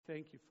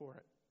Thank you for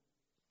it.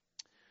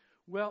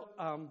 Well,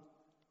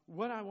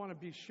 what I want to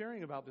be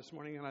sharing about this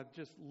morning, and I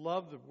just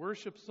love the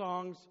worship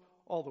songs,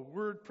 all the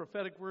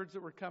prophetic words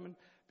that were coming,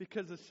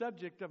 because the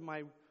subject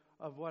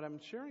of what I'm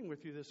sharing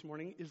with you this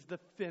morning is the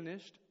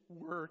finished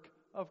work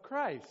of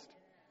Christ.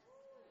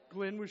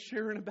 Glenn was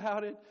sharing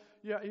about it.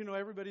 Yeah,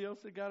 everybody else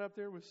that got up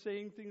there was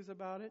saying things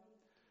about it.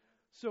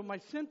 So my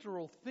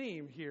central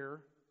theme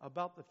here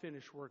about the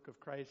finished work of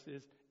Christ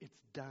is it's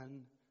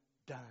done,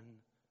 done,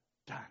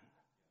 done.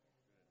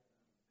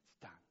 It's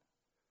done.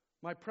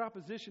 My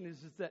proposition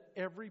is that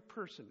every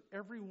person,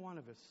 every one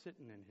of us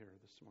sitting in here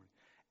this morning,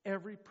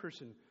 every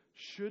person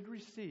should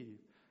receive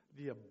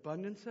the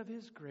abundance of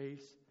His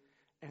grace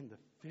and the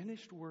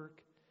finished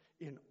work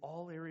in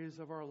all areas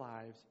of our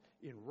lives,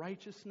 in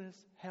righteousness,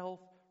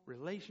 health,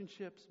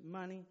 relationships,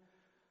 money.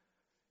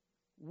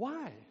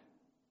 Why?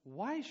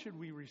 Why should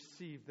we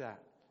receive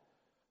that?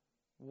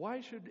 Why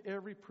should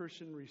every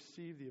person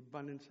receive the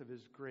abundance of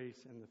His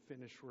grace and the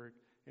finished work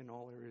in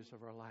all areas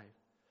of our life?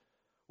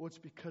 Well, it's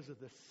because of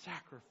the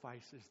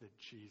sacrifices that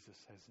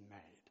Jesus has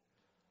made.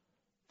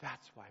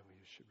 That's why we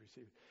should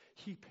receive it.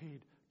 He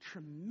paid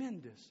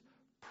tremendous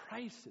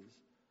prices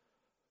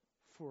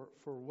for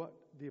what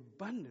the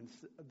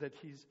abundance that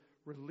He's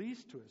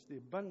released to us, the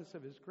abundance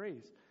of His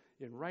grace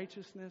in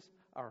righteousness,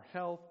 our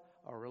health,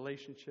 our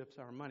relationships,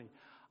 our money.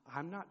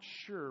 I'm not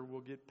sure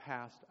we'll get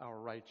past our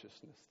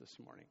righteousness this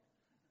morning.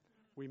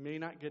 We may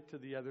not get to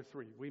the other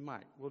three. We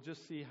might. We'll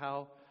just see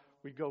how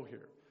we go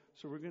here.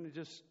 So we're going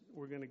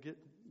to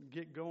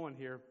get going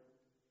here,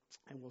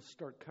 and we'll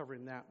start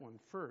covering that one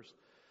first.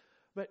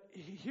 But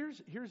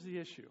here's the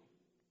issue.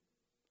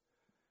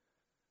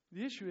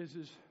 The issue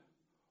is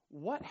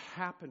what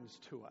happens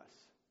to us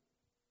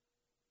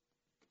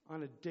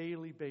on a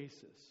daily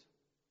basis?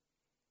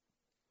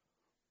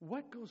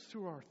 What goes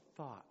through our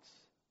thoughts?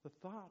 The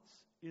thoughts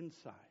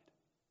inside.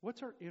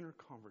 What's our inner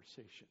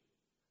conversation?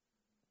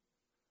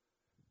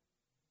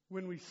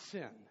 When we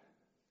sin.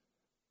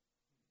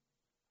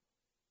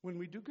 When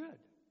we do good.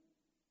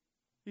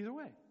 Either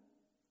way.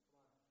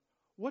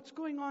 What's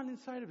going on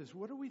inside of us?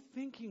 What are we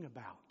thinking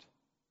about?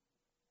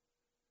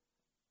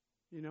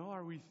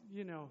 Are we,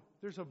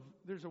 there's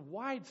a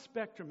wide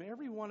spectrum.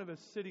 Every one of us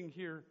sitting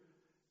here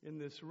in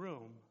this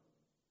room,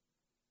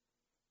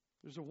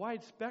 there's a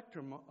wide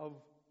spectrum of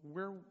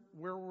where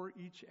we're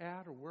each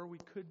at, or where we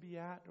could be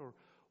at, or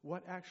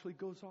what actually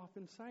goes off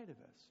inside of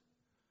us.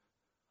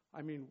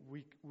 I mean,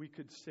 we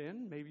could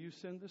sin. Maybe you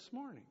sinned this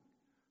morning.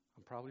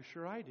 I'm probably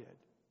sure I did.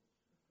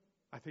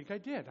 I think I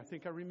did. I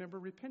think I remember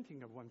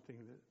repenting of one thing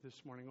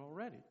this morning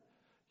already.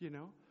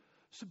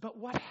 So, but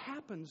what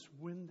happens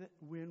when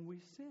we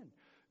sin?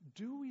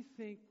 Do we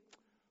think,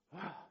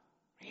 oh,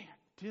 man,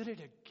 did it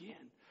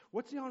again?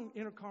 What's the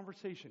inner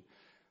conversation?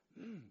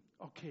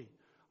 Okay,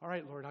 all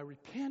right, Lord, I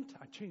repent.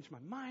 I change my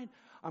mind.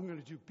 I'm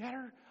going to do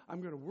better. I'm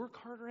going to work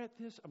harder at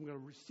this. I'm going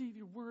to receive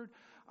your word.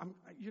 I'm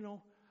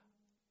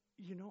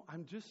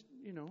just,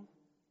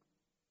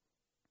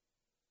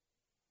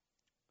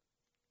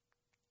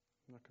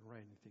 I'm not going to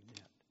write anything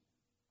yet.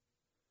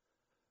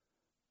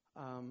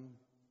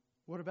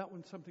 What about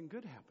when something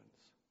good happens?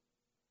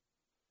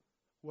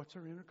 What's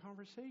our inner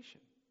conversation?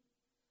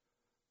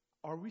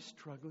 Are we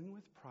struggling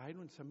with pride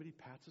when somebody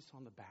pats us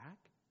on the back?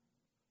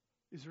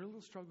 Is there a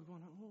little struggle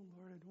going on? Oh,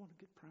 Lord, I don't want to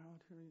get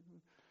proud here.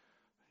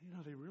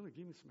 They really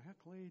gave me some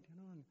accolade,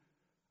 and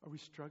are we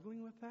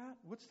struggling with that?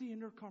 What's the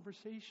inner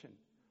conversation?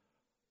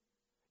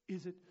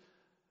 Is it,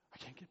 I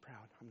can't get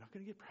proud. I'm not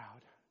going to get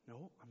proud.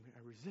 No, I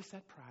resist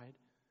that pride,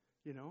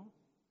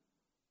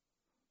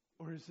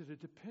 Or is it a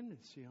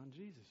dependency on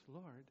Jesus?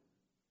 Lord,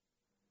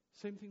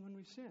 same thing when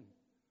we sin.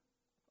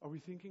 Are we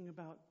thinking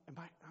about, I'm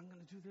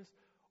going to do this?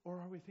 Or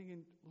are we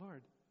thinking,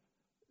 Lord,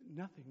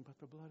 nothing but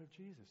the blood of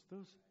Jesus?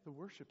 The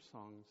worship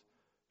songs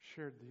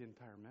shared the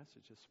entire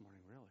message this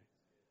morning, really,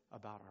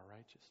 about our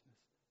righteousness.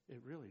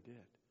 It really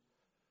did.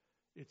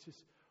 It's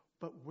just,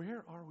 but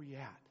where are we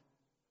at?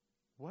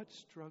 What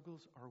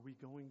struggles are we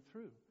going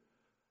through?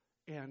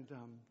 And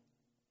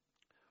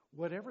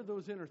whatever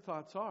those inner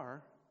thoughts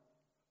are,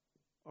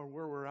 or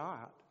where we're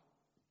at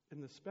in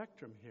the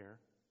spectrum here,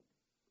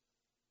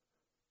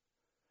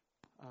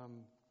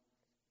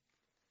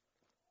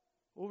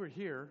 over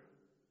here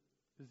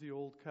is the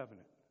Old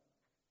Covenant.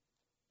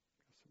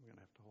 I guess I'm going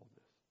to have to hold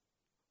this.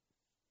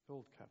 The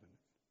Old Covenant.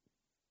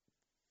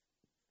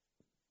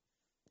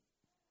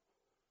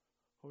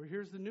 Over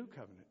here's the New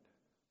Covenant.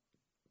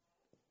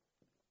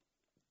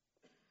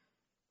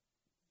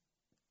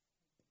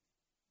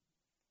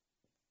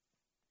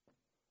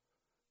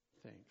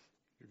 Thanks.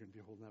 You're going to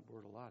be holding that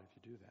board a lot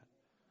if you do that.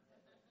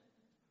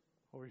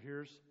 Over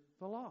here's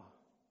the law.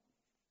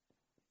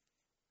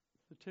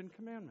 The Ten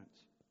Commandments.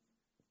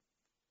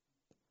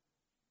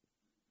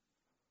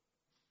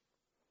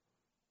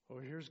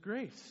 Over here's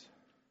grace.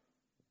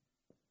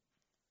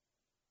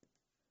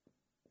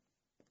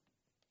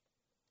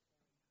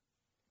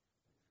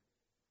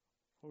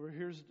 Over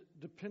here's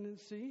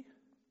dependency.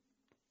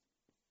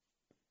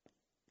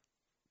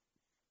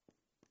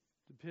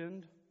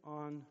 Depend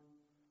on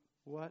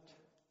what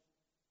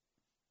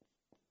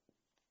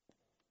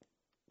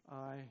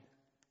I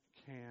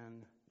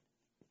can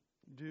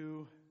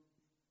do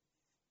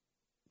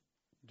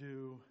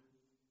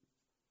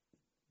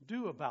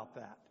about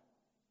that?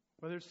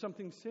 Whether it's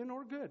something sin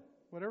or good,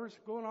 whatever's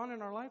going on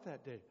in our life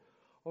that day.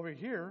 Over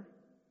here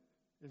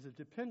is a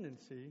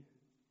dependency.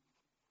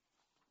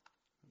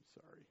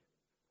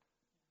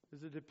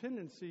 Is a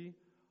dependency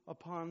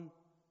upon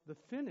the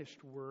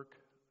finished work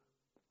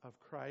of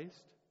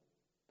Christ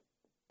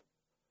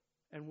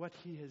and what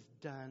He has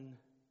done.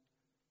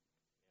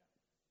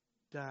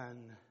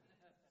 Done.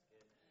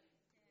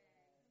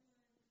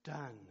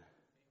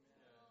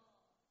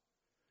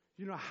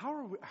 You know, how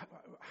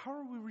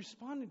are we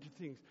responding to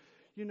things?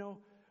 You know,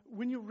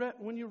 when you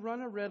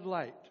run a red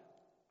light,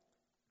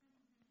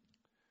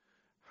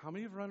 how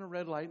many have run a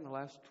red light in the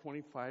last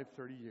 25,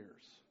 30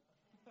 years?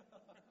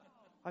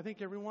 I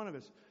think every one of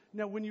us.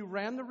 Now, when you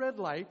ran the red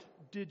light,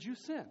 did you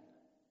sin?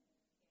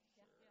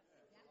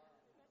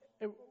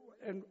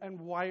 And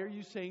why are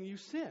you saying you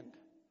sinned?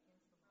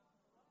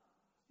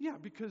 Yeah,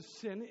 because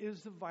sin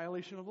is the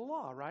violation of the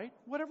law, right?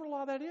 Whatever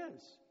law that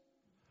is.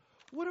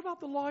 What about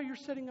the law you're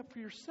setting up for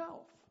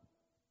yourself?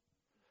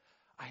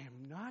 I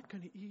am not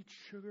going to eat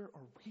sugar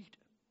or wheat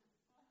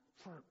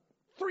for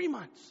 3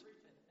 months.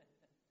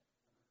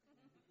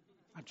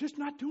 I'm just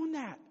not doing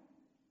that.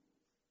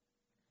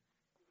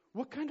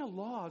 What kind of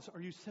laws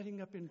are you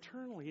setting up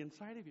internally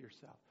inside of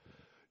yourself?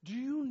 Do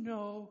you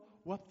know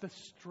what the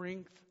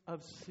strength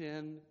of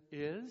sin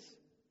is?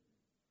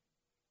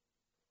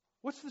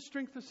 What's the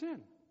strength of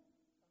sin?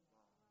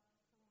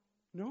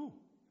 No.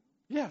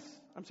 Yes,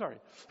 I'm sorry.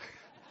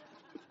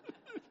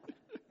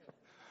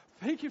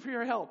 Thank you for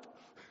your help.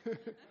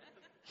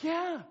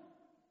 Yeah.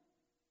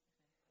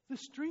 The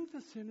strength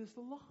of sin is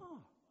the law.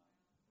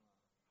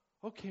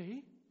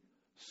 Okay.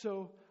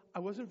 So I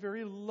wasn't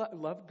very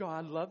love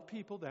God, love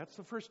people. That's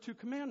the first 2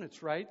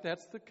 commandments, right?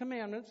 That's the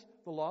commandments,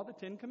 the law, the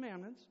 10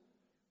 commandments.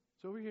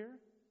 It's over here.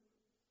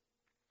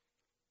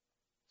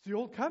 It's the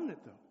old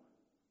covenant, though.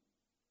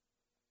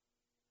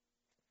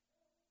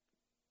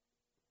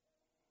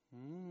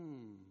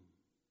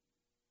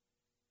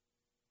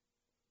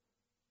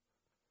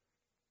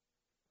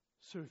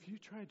 So if you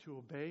try to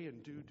obey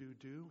and do,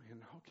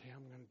 and okay,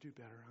 I'm going to do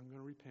better. I'm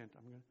going to repent.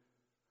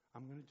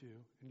 I'm going to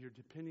do, and you're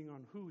depending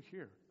on who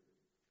here?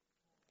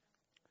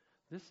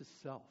 This is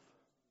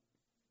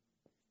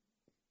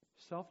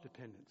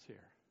self-dependence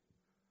here.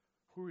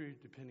 Who are you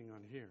depending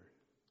on here?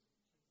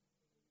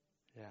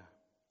 Yeah,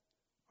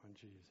 on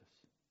Jesus.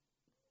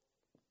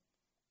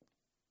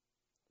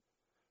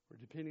 We're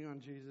depending on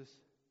Jesus.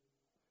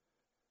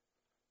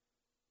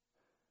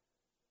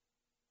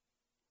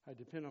 I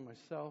depend on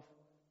myself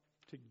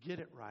to get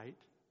it right.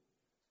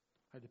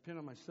 I depend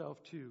on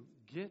myself to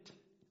get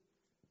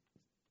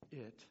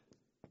it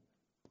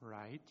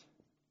right.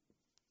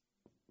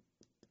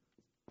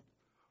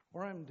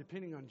 Or I'm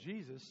depending on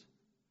Jesus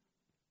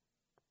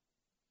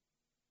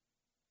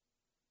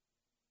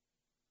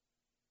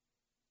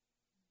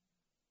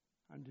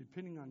I'm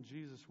depending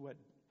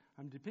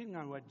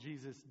on what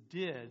Jesus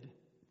did.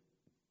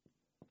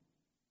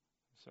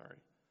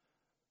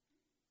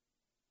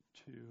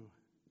 To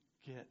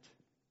get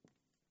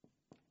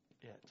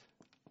it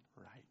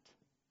right.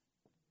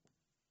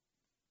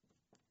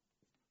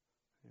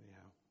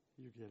 Anyhow,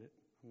 you get it.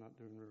 I'm not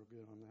doing real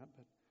good on that,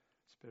 but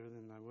it's better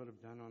than I would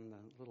have done on the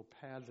little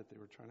pad that they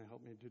were trying to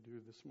help me to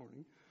do this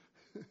morning.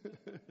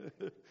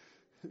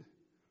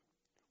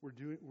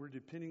 We're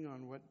depending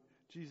on what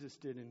Jesus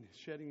did in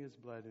shedding His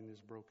blood in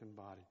His broken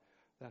body.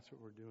 That's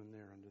what we're doing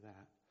there under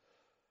that.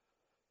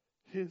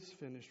 His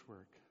finished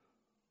work.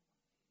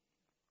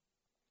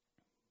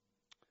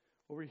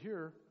 Over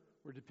here,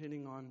 we're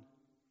depending on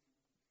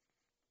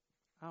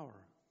our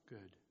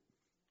good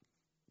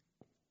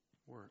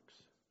works.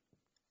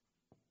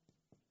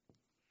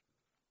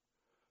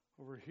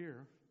 Over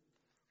here,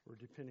 we're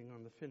depending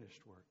on the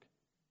finished work.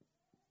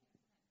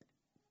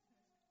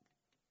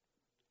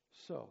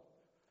 So,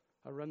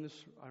 I run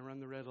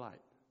the red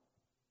light.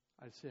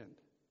 I sinned.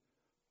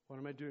 What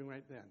am I doing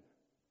right then?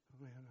 Oh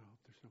man, I hope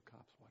there's no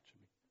cops watching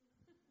me.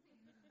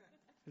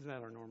 Isn't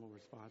that our normal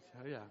response?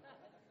 Oh, yeah.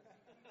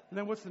 And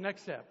then what's the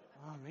next step?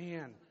 Oh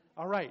man.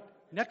 All right.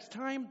 Next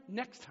time,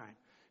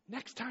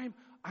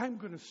 I'm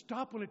going to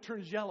stop when it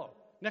turns yellow.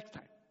 Next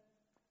time.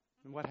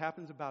 And what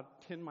happens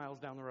about 10 miles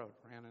down the road?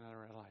 Ran another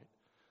red light.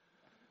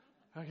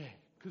 Okay.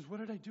 Because what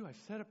did I do?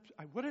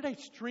 What did I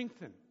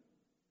strengthen?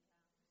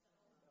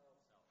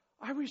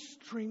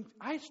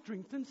 I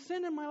strengthened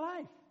sin in my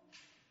life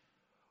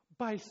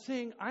by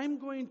saying, I'm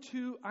going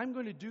to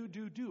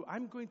do.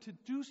 I'm going to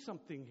do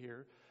something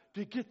here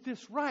to get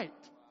this right.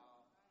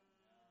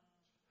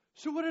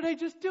 So what did I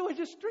just do? I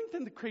just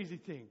strengthened the crazy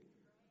thing.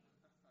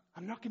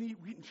 I'm not going to eat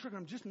wheat and sugar.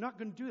 I'm just not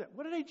going to do that.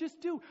 What did I just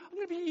do? I'm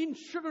going to be eating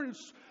sugar and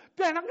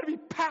Ben, I'm going to be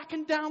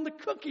packing down the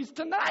cookies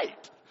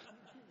tonight.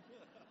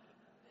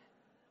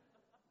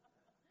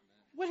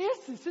 What is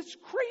this? It's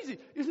crazy.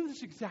 Isn't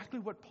this exactly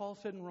what Paul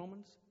said in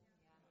Romans?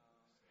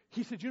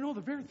 He said,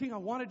 the very thing I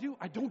want to do,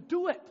 I don't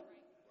do it.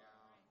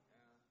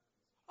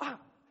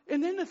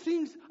 And then the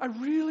things I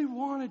really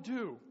want to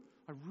do,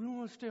 I really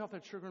want to stay off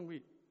that sugar and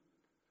wheat.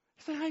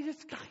 He said, I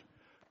just,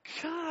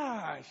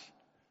 gosh.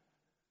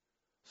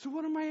 So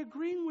what am I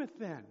agreeing with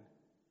then?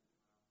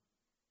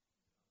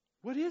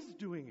 What is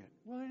doing it?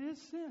 Well, it is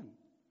sin.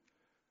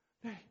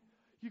 Hey,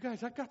 you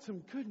guys, I got some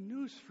good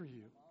news for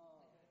you.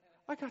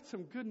 I got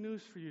some good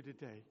news for you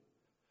today.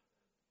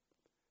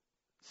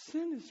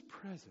 Sin is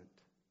present,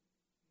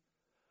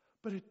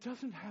 but it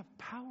doesn't have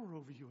power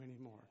over you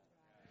anymore.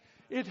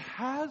 It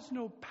has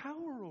no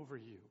power over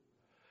you.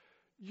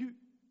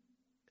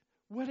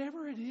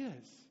 Whatever it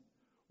is,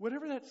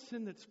 whatever that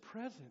sin that's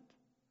present,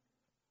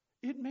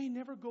 it may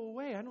never go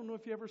away. I don't know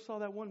if you ever saw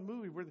that one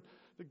movie where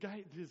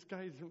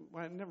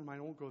well, never mind,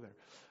 I won't go there.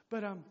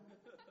 But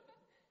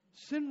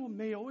sin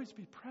may always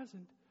be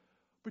present,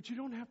 but you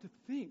don't have to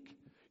think.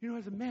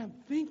 As a man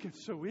thinketh,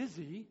 so is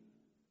he.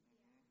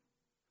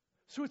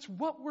 So it's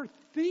what we're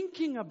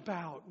thinking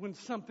about when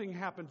something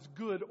happens,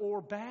 good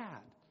or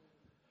bad.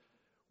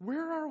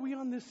 Where are we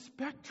on this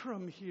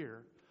spectrum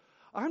here?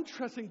 I'm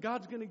trusting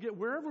God's going to get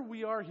wherever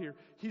we are here.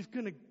 He's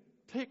going to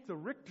take the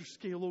Richter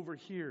scale over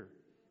here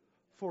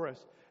for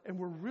us. And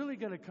we're really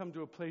going to come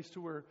to a place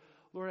to where,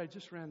 Lord, I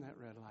just ran that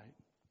red light,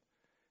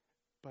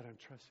 but I'm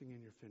trusting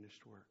in your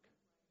finished work.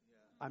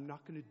 I'm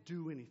not going to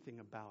do anything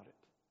about it.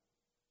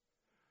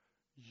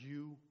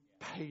 You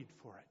paid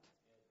for it.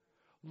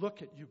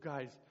 Look at you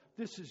guys.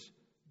 This is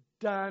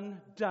done.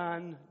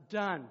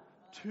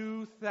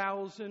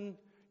 2,000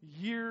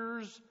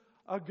 years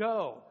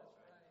ago.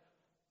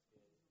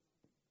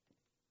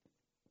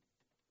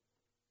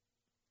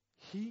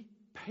 He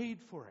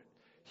paid for it.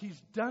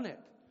 He's done it.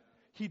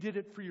 He did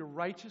it for your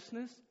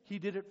righteousness. He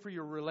did it for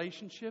your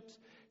relationships.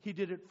 He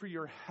did it for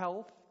your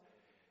health.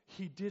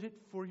 He did it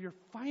for your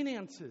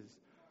finances.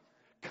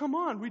 Come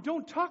on, we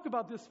don't talk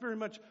about this very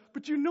much,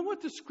 but you know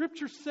what the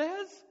scripture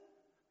says?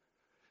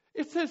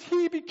 It says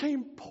he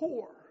became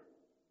poor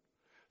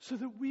so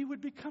that we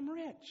would become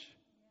rich.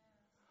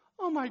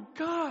 Oh my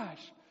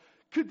gosh.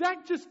 Could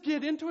that just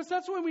get into us?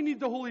 That's why we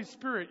need the Holy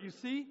Spirit, you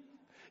see?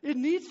 It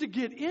needs to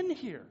get in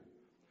here.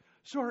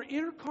 So our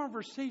inner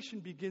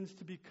conversation begins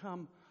to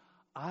become,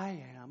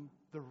 I am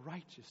the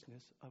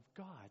righteousness of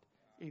God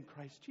in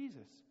Christ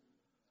Jesus.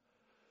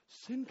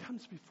 Sin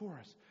comes before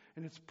us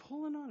and it's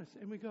pulling on us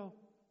and we go,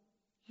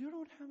 you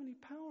don't have any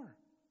power.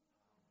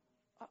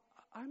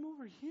 I'm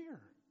over here.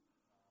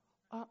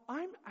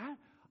 I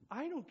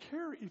don't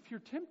care if you're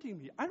tempting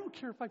me. I don't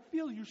care if I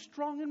feel you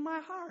strong in my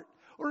heart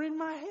or in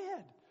my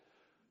head.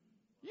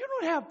 You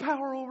don't have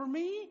power over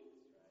me.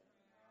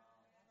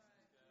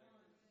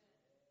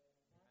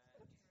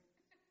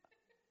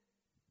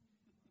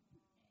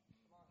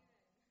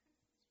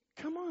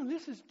 Come on,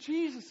 this is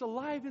Jesus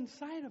alive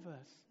inside of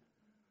us.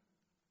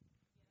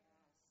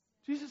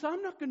 Jesus,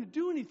 I'm not going to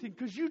do anything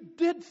because you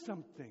did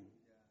something.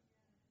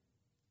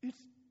 It's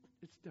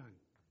done.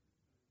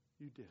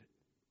 You did it.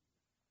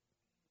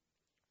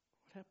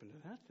 What happened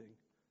to that thing?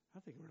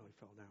 That thing really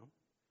fell down.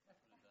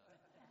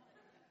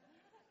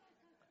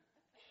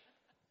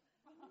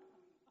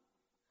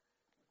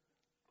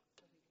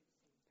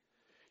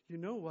 You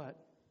know what?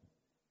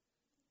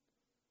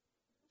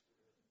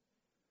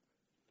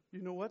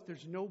 You know what?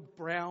 There's no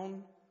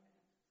brown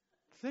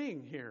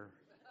thing here.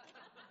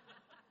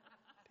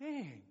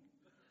 Dang.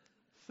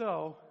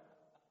 So,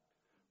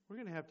 we're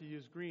going to have to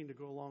use green to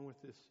go along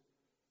with this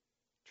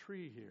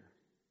tree here.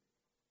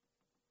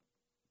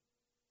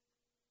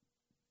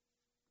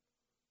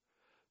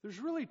 There's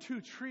really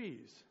two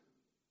trees.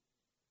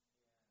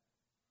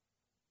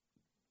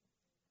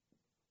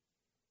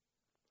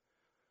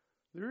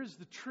 There is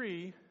the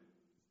tree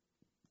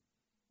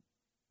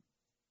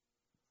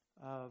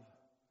of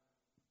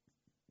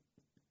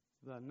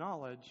the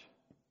knowledge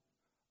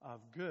of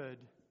good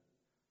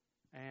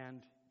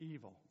and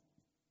evil.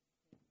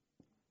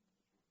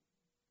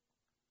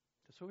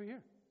 That's over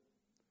here.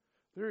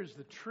 There is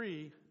the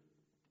tree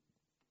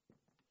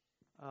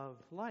of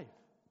life.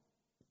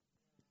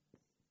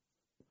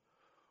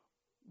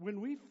 When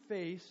we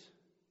face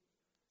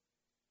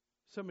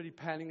somebody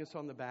patting us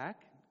on the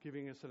back,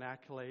 giving us an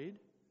accolade,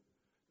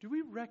 do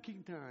we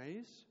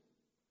recognize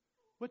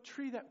what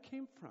tree that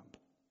came from?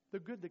 The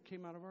good that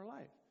came out of our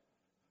life.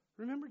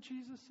 Remember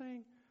Jesus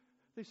saying,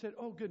 they said,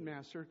 oh, good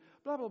master,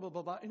 blah, blah, blah,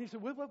 blah, blah. And he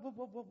said, whoa.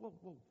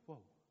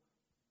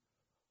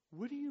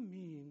 What do you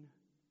mean,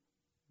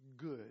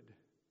 good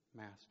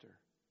master?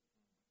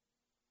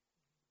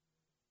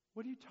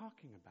 What are you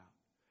talking about?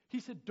 He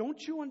said,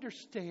 don't you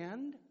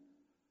understand?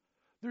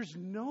 There's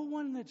no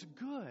one that's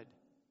good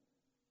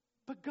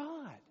but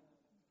God.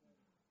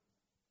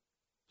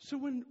 So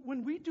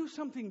when we do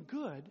something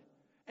good,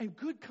 and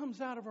good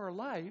comes out of our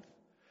life,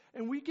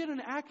 and we get an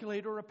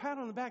accolade or a pat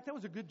on the back, that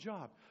was a good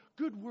job,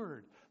 good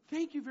word,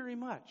 thank you very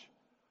much.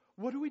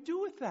 What do we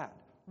do with that?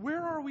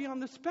 Where are we on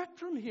the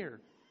spectrum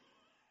here?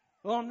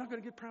 Oh, I'm not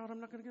going to get proud, I'm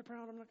not going to get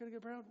proud.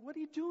 What are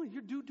you doing?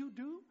 You're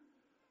do.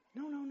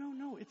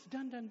 No. It's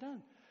done.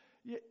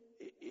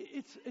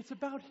 It's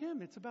about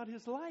him. It's about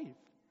his life.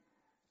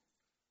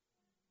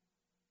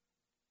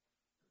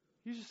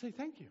 You just say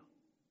thank you.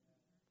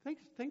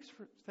 Thanks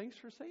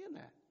for saying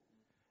that.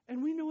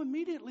 And we know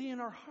immediately in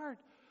our heart,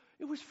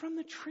 it was from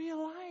the tree of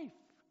life.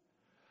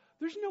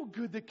 There's no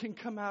good that can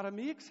come out of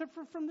me except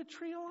for from the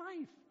tree of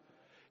life.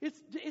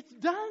 It's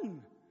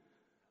done.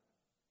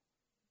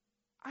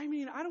 I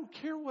mean, I don't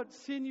care what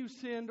sin you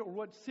sinned or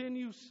what sin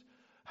you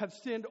have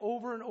sinned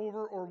over and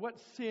over or what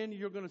sin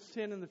you're going to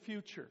sin in the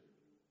future.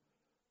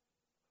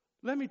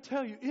 Let me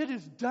tell you, it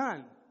is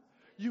done.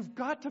 You've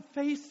got to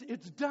face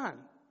it's done.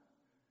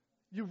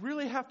 You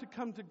really have to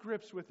come to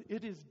grips with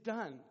it is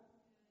done.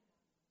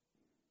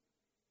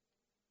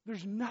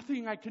 There's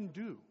nothing I can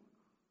do.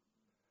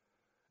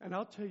 And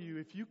I'll tell you,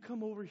 if you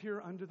come over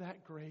here under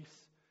that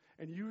grace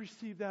and you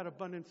receive that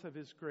abundance of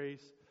His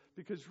grace,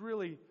 because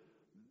really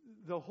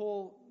the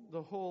whole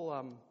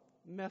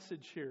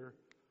message here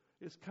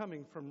is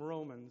coming from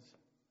Romans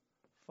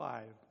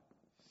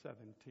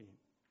 5:17.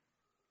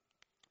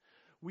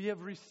 We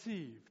have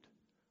received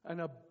an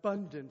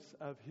abundance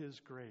of His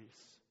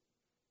grace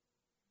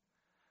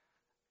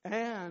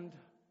and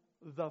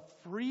the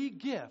free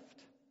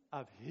gift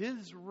of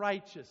His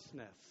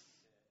righteousness.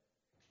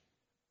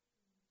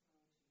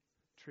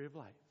 Tree of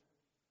life.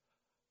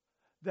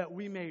 That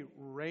we may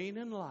reign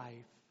in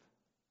life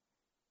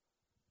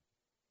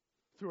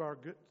through our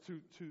good,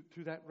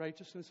 through that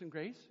righteousness and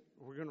grace.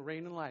 We're going to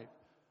reign in life.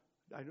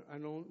 I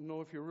don't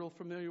know if you're real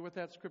familiar with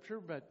that scripture,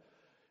 but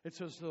it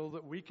says so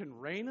that we can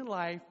reign in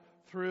life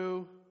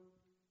through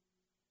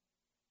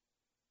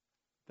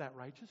that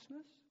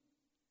righteousness,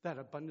 that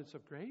abundance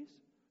of grace.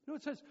 No,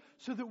 it says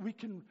so that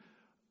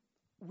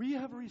we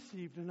have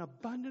received an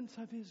abundance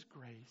of His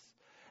grace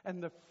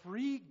and the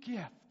free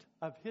gift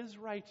of His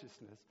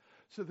righteousness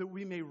so that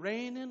we may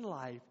reign in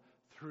life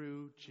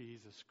through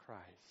Jesus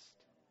Christ.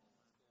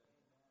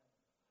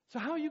 So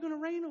how are you going to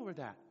reign over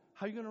that?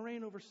 How are you going to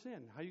reign over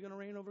sin? How are you going to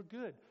reign over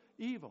good,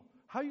 evil?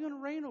 How are you going to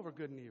reign over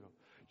good and evil?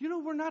 You know,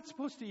 we're not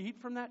supposed to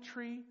eat from that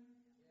tree.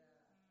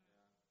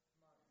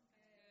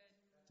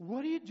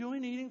 What are you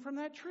doing eating from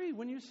that tree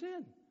when you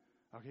sin?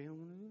 Okay,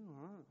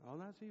 oh,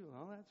 that's evil.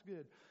 Oh, that's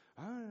good.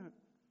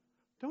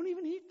 Don't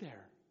even eat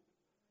there.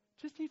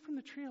 Just eat from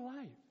the tree of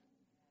life.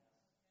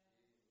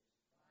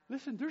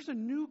 Listen, there's a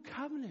new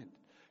covenant.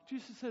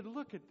 Jesus said,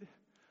 look at,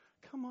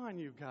 come on,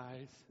 you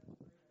guys.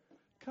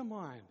 Come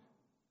on.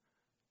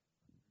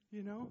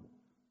 You know,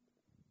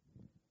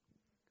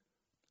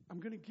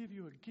 I'm going to give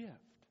you a gift.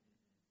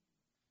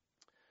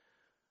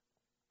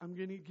 I'm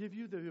going to give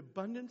you the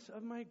abundance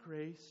of my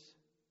grace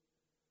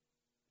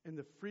and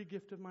the free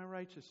gift of my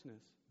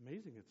righteousness.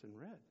 Amazing, it's in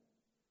red.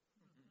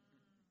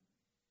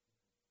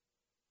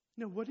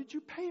 Now, what did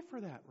you pay for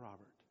that,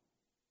 Robert?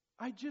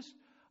 I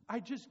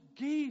just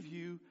gave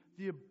you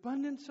the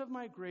abundance of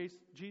my grace,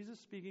 Jesus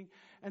speaking,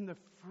 and the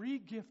free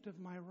gift of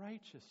my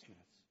righteousness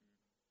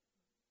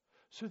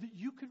so that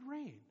you could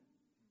reign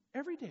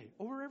every day,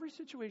 over every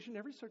situation,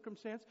 every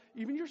circumstance,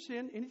 even your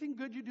sin, anything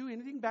good you do,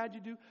 anything bad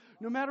you do,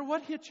 no matter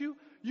what hits you,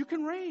 you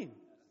can reign.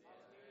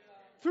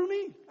 Through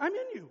me. I'm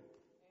in you.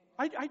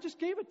 I just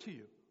gave it to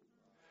you.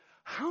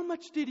 How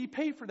much did He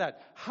pay for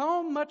that?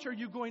 How much are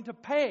you going to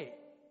pay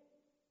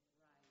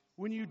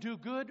when you do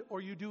good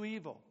or you do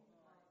evil?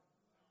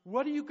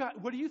 What do you got?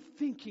 What are you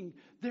thinking?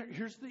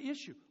 Here's the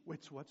issue.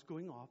 It's what's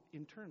going off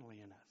internally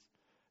in us.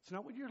 It's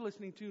not what you're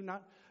listening to,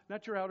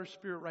 not your outer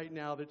spirit right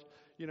now that,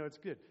 it's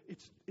good.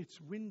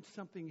 It's when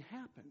something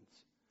happens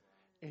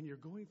and you're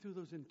going through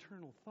those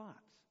internal thoughts.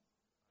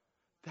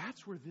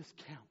 That's where this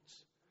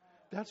counts.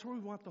 That's where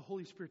we want the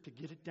Holy Spirit to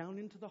get it down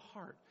into the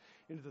heart,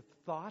 into the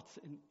thoughts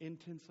and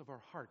intents of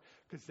our heart.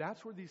 Because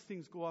that's where these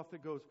things go off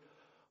that goes,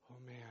 oh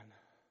man,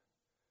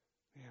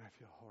 I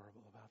feel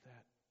horrible about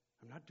that.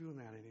 I'm not doing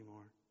that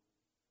anymore.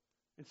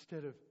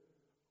 Instead of,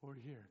 over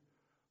here,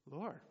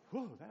 Lord,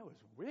 whoa, that was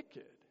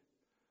wicked.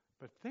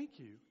 But thank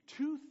you.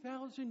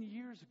 2,000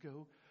 years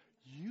ago,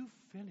 you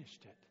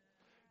finished it.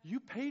 You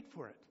paid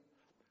for it.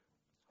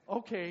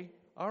 Okay,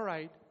 all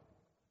right.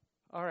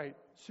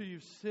 So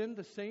you've sinned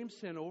the same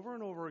sin over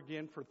and over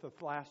again for the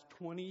last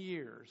 20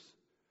 years.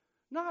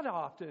 Not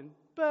often,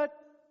 but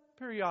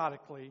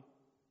periodically.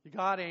 You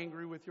got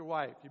angry with your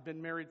wife. You've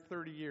been married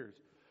 30 years.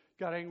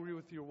 You got angry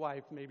with your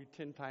wife maybe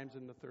 10 times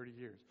in the 30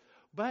 years.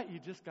 But you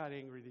just got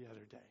angry the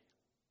other day.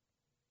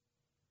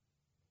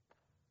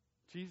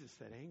 Jesus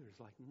said anger is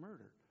like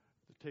murder.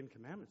 The Ten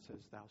Commandments says,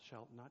 thou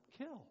shalt not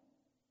kill.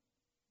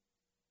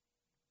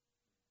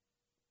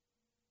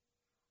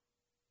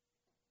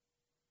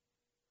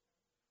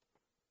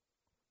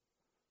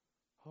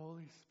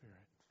 Holy Spirit,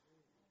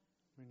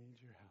 we need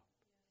your help.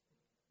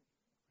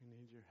 We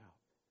need your help.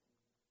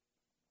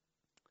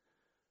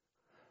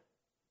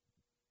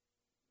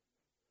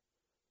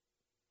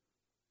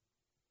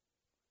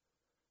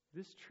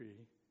 This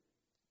tree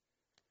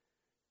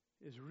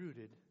is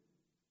rooted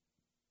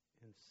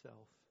in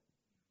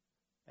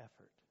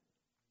self-effort.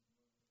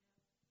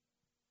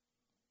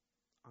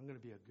 I'm going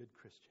to be a good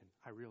Christian.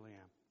 I really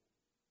am.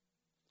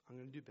 I'm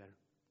going to do better.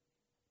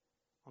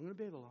 I'm going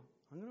to obey the law.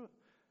 I'm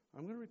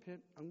going to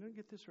repent. I'm going to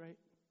get this right.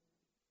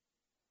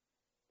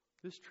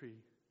 This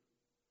tree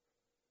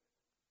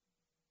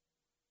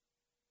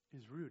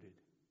is rooted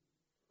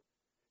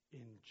in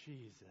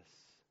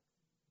Jesus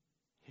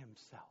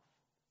himself.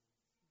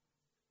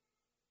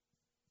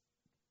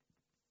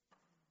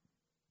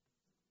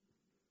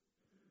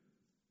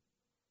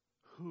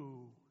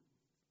 Who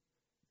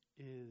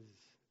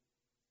is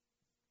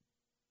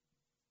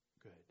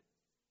good?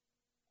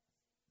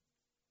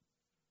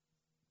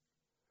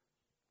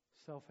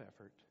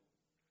 Self-effort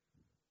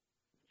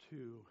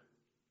to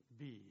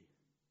be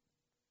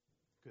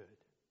good.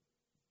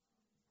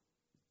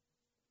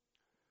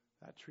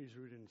 That tree is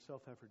rooted in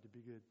self-effort to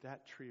be good.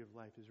 That tree of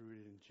life is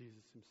rooted in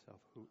Jesus himself,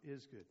 who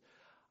is good.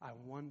 I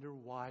wonder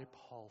why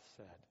Paul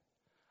said,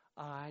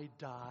 I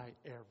die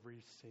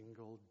every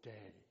single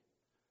day,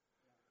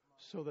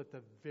 so that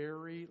the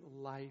very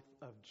life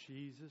of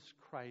Jesus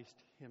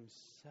Christ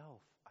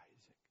himself,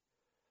 Isaac,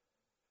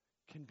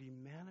 can be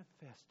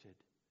manifested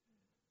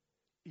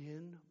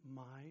in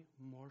my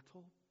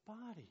mortal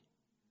body.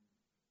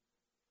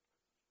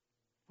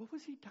 What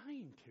was he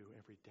dying to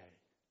every day?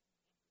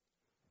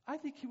 I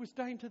think he was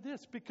dying to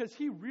this because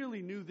he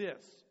really knew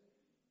this.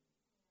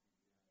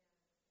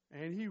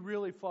 And he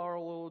really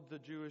followed the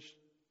Jewish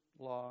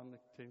law and the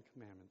Ten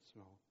Commandments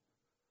and all.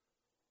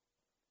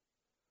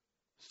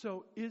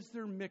 So is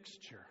there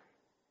mixture?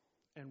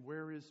 And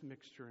where is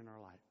mixture in our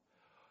life?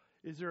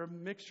 Is there a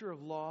mixture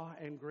of law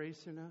and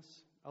grace in us?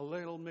 A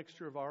little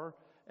mixture of our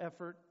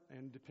effort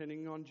and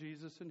depending on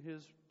Jesus and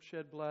his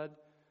shed blood?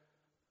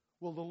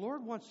 Well, the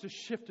Lord wants to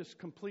shift us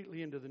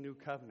completely into the new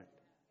covenant.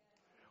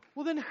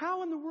 Well, then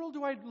how in the world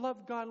do I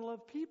love God and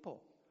love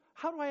people?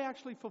 How do I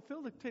actually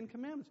fulfill the Ten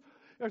Commandments?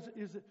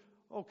 Is it,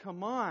 oh,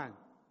 come on.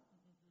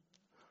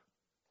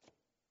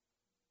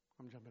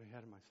 I'm jumping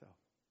ahead of myself.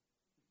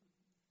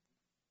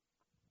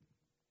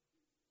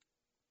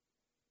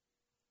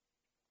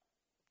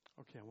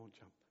 Okay, I won't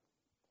jump.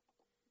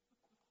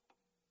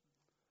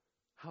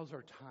 How's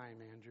our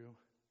time, Andrew?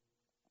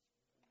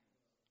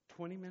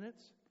 20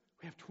 minutes?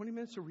 We have 20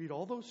 minutes to read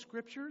all those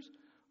scriptures?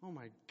 Oh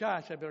my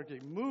gosh, I better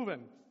get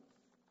moving.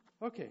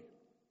 Okay.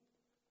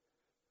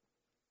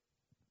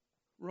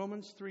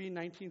 Romans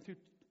 3:19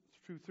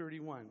 through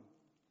 31.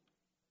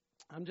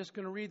 I'm just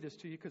going to read this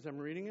to you because I'm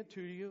reading it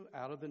to you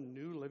out of the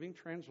New Living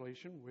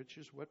Translation, which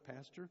is what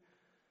Pastor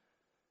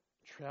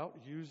Trout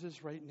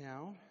uses right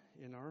now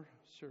in our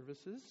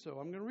services. So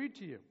I'm going to read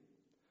to you.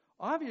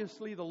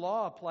 Obviously, the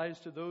law applies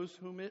to those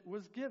whom it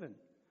was given,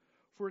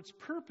 for its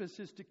purpose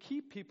is to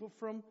keep people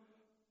from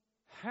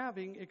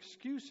having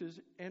excuses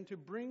and to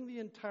bring the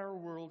entire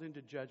world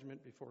into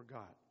judgment before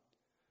God.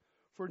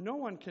 For no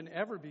one can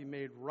ever be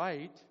made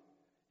right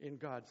in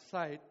God's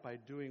sight by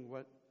doing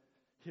what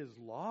his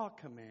law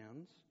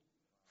commands.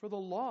 For the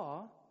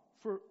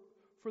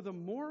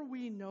more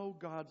we know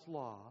God's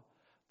law,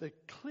 the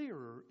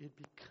clearer it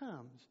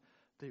becomes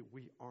that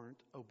we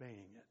aren't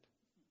obeying it.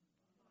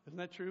 Isn't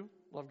that true?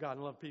 Love God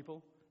and love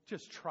people.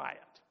 Just try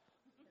it.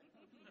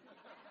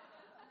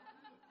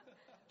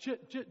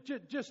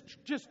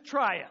 Just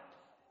try it.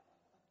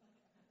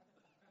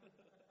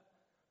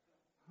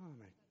 Oh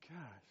my gosh.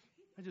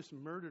 I just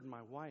murdered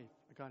my wife.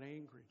 I got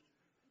angry.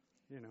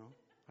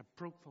 I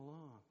broke the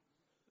law.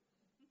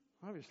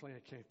 Obviously, I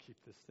can't keep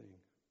this thing.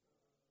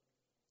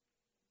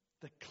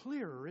 The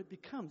clearer it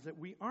becomes that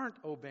we aren't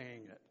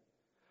obeying it.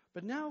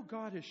 But now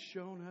God has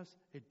shown us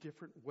a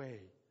different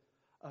way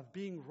of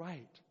being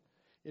right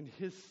in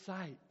his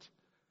sight.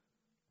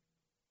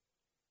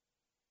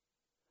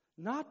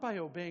 Not by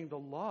obeying the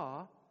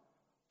law,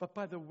 but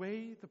by the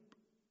way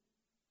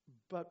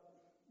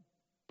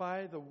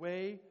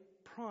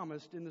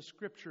promised in the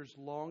scriptures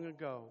long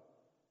ago,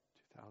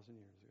 2,000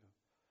 years ago.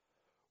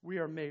 We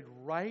are made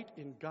right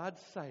in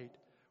God's sight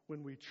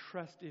when we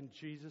trust in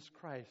Jesus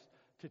Christ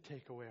to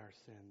take away our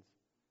sins.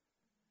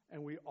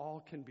 And we all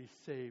can be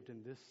saved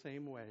in this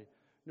same way,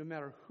 no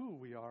matter who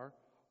we are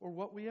or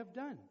what we have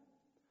done.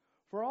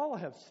 For all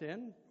have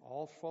sinned,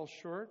 all fall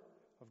short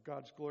of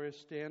God's glorious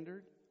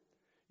standard.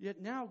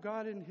 Yet now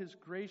God in his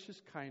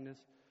gracious kindness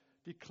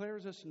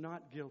declares us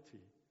not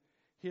guilty.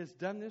 He has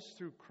done this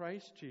through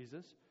Christ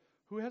Jesus,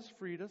 who has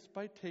freed us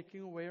by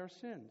taking away our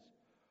sins.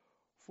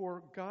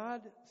 For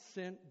God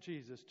sent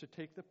Jesus to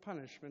take the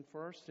punishment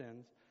for our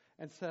sins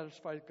and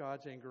satisfy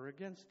God's anger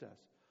against us.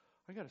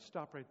 I got to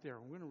stop right there.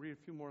 I'm going to read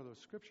a few more of those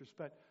scriptures,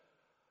 but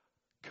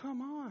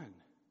come on.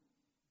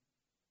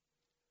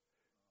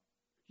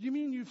 You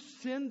mean you've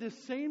sinned the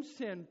same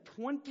sin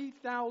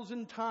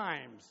 20,000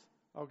 times?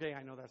 Okay,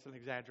 I know that's an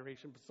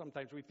exaggeration, but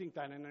sometimes we think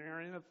that in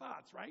our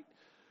thoughts, right?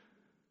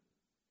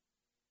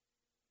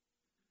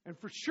 And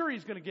for sure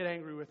he's going to get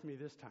angry with me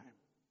this time.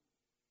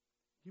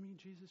 You mean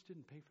Jesus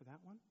didn't pay for that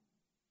one?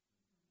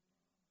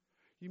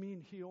 You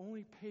mean he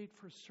only paid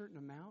for a certain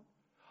amount?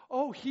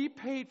 Oh, he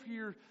paid for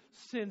your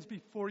sins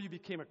before you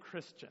became a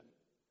Christian.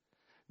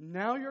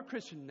 Now you're a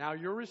Christian. Now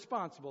you're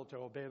responsible to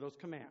obey those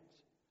commands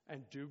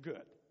and do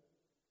good.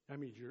 That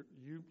means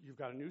you've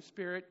got a new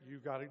spirit.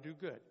 You've got to do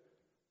good.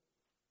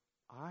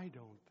 I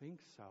don't think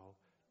so.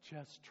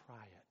 Just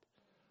try it.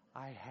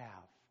 I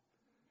have,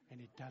 and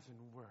it doesn't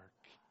work.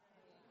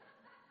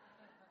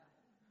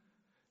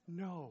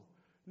 No,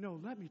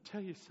 let me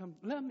tell you some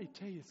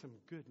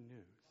good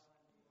news.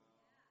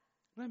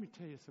 Let me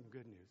tell you some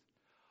good news.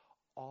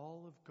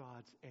 All of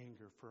God's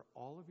anger for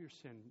all of your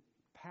sin,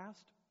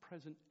 past,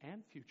 present,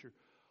 and future,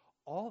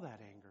 all that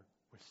anger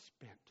was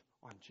spent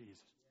on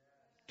Jesus.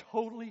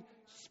 Totally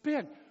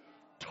spent.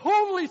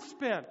 Totally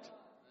spent.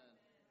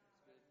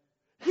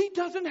 He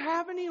doesn't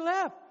have any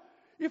left.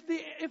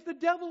 If the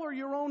devil or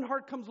your own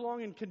heart comes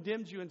along and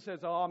condemns you and says,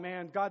 oh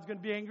man, God's going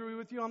to be angry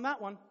with you on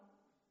that one,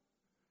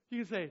 you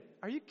can say,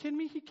 are you kidding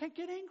me? He can't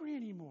get angry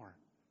anymore.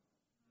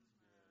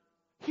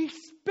 He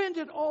spent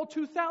it all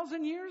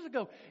 2,000 years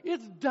ago.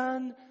 It's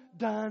done,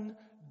 done,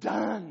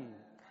 done.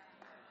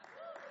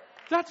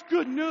 That's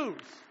good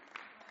news.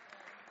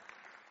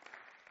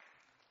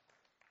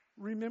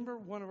 Remember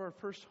one of our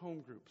first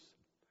home groups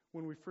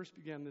when we first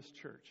began this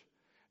church.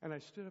 And I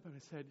stood up and I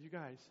said, you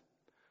guys,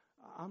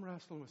 I'm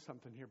wrestling with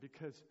something here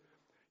because,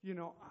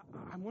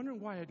 I'm wondering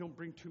why I don't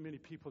bring too many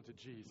people to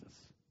Jesus.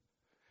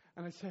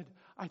 And I said,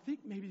 I think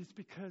maybe it's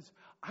because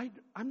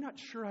I'm not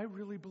sure I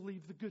really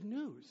believe the good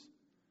news.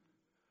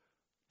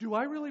 Do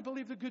I really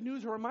believe the good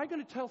news, or am I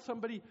going to tell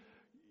somebody,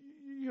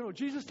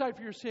 Jesus died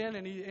for your sin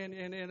and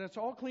it's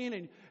all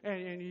clean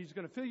and He's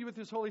going to fill you with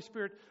His Holy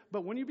Spirit.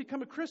 But when you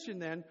become a Christian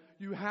then,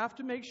 you have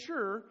to make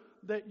sure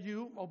that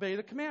you obey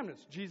the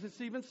commandments. Jesus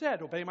even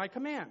said, obey my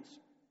commands.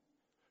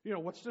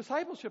 What's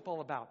discipleship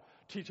all about?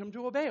 Teach them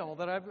to obey all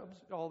that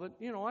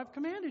I've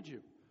commanded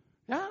you.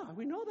 Yeah,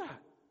 we know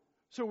that.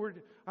 So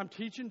I'm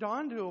teaching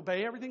Don to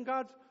obey everything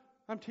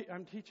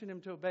I'm teaching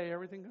him to obey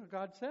everything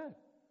God said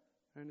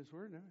and His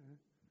Word.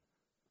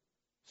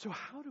 So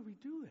how do we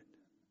do it?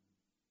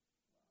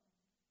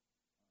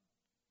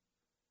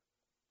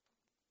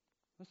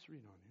 Let's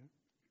read on here.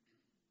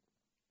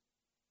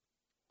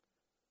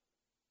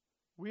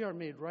 We are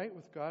made right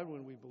with God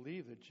when we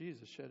believe that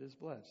Jesus shed His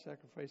blood,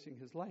 sacrificing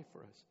His life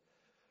for us.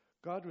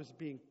 God was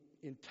being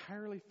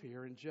entirely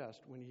fair and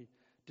just when He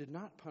did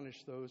not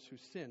punish those who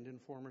sinned in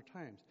former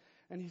times.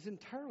 And He's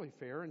entirely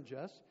fair and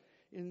just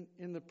in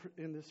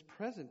this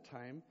present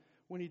time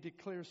when He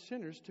declares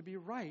sinners to be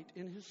right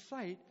in His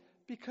sight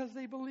because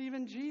they believe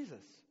in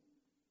Jesus.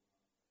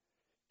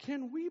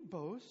 Can we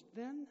boast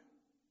then?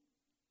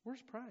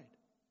 Where's pride?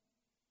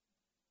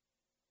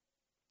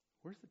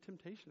 Where's the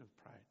temptation of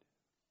pride?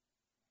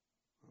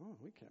 Oh,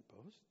 we can't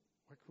boast.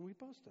 What can we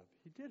boast of?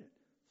 He did it.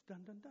 It's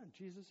done, done, done.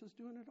 Jesus is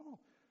doing it all.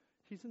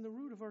 He's in the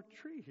root of our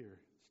tree here.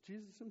 It's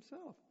Jesus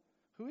Himself,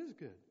 who is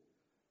good.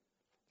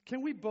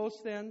 Can we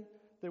boast then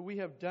that we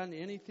have done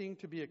anything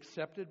to be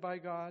accepted by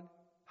God?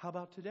 How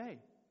about today?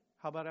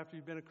 How about after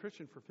you've been a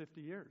Christian for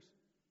 50 years?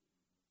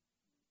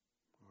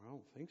 Well, I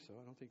don't think so.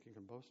 I don't think you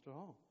can boast at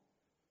all.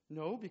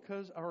 No,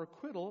 because our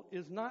acquittal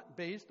is not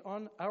based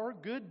on our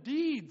good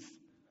deeds.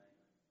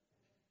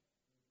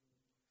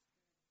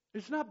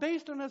 It's not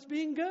based on us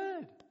being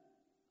good.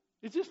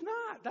 It's just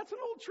not. That's an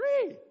old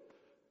tree.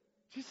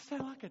 Jesus said,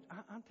 look,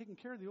 I'm taking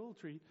care of the old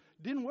tree.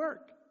 Didn't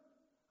work.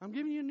 I'm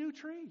giving you a new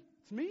tree.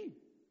 It's me.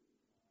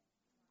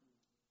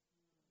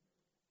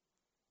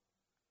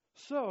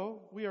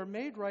 So, we are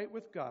made right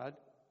with God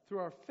through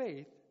our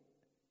faith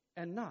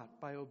and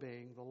not by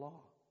obeying the law.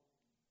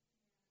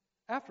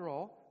 After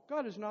all,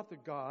 God is not the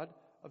God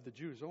of the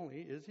Jews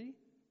only, is He?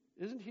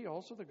 Isn't He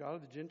also the God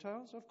of the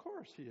Gentiles? Of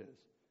course He is.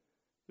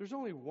 There's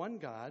only one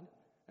God,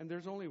 and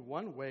there's only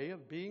one way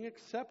of being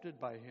accepted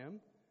by Him.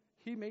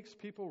 He makes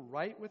people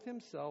right with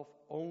Himself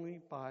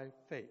only by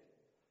faith,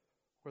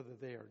 whether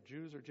they are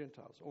Jews or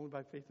Gentiles. Only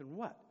by faith in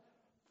what?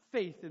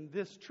 Faith in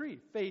this tree.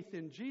 Faith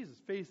in Jesus.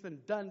 Faith in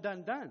done,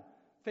 done, done.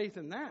 Faith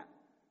in that.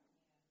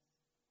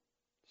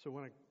 So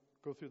when I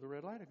go through the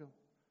red light, I go,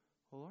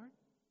 oh Lord,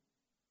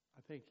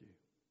 I thank You.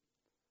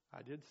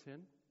 I did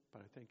sin,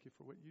 but I thank You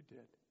for what You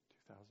did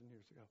 2,000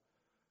 years ago.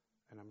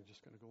 And I'm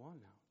just going to go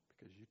on now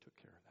because You took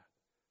care of that.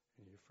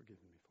 And You've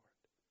forgiven me for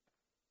it.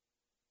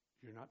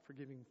 You're not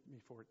forgiving me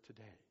for it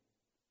today.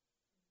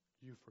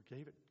 You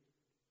forgave it.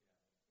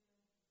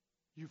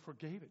 You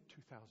forgave it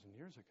 2,000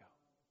 years ago.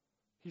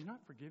 He's not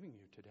forgiving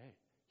you today.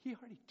 He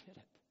already did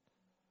it.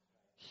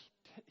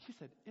 He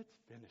said, it's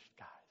finished,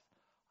 guys.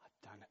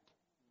 I've done it.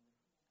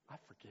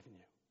 I've forgiven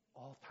you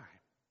all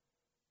time.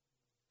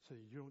 So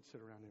you don't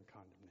sit around in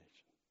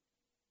condemnation.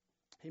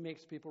 He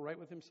makes people right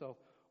with Himself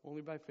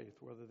only by faith,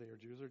 whether they are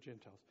Jews or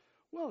Gentiles.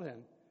 Well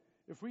then,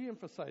 if we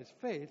emphasize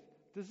faith,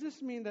 does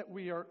this mean that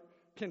we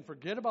can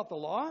forget about the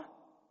law?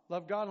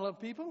 Love God and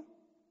love people?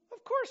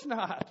 Of course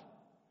not.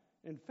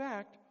 In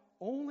fact,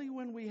 only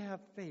when we have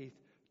faith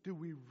do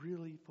we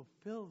really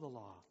fulfill the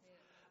law.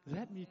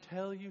 Let me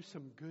tell you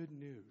some good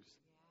news.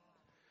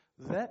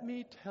 Let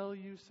me tell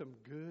you some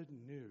good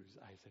news,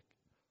 Isaac.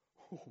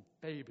 Oh,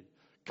 baby,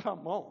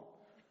 come on.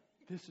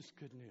 This is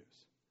good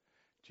news.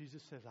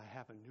 Jesus says, I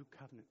have a new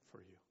covenant for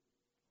you.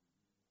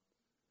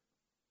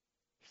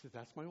 He says,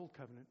 that's my old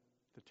covenant,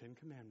 the 10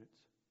 Commandments.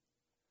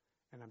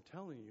 And I'm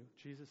telling you,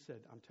 Jesus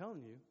said, I'm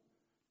telling you,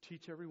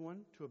 teach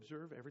everyone to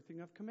observe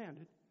everything I've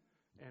commanded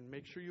and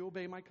make sure you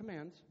obey my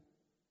commands.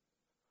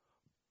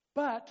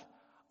 But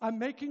I'm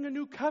making a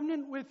new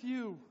covenant with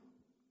you.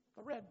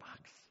 The red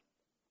box.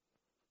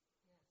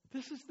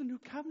 This is the new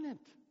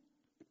covenant.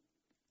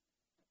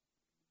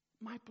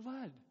 my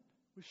blood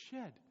was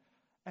shed.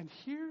 And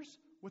here's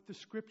what the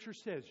Scripture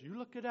says. You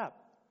look it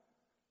up.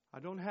 I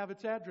don't have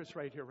its address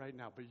right here right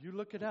now, but you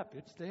look it up.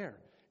 It's there.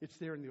 It's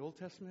there in the Old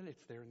Testament.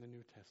 It's there in the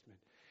New Testament.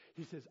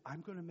 He says,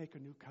 I'm going to make a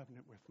new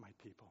covenant with my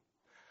people.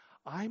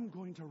 I'm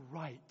going to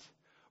write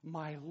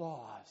my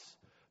laws,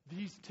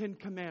 these 10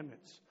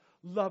 commandments.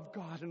 Love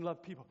God and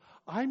love people.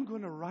 I'm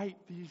going to write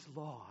these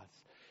laws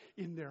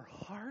in their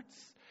hearts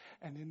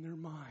and in their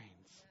minds.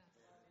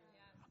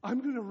 I'm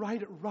going to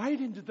write it right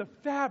into the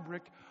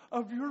fabric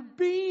of your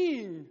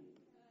being.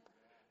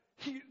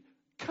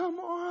 Come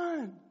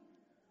on.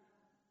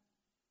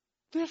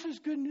 This is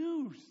good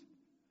news.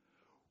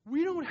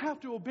 We don't have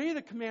to obey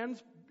the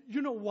commands.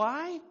 You know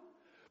why?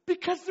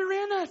 Because they're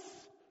in us.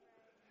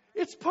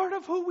 It's part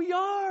of who we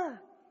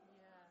are.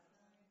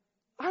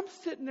 I'm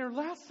sitting there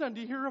last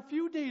Sunday here a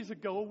few days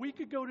ago, a week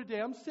ago today.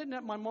 I'm sitting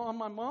at my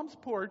mom's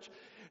porch,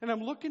 and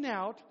I'm looking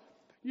out,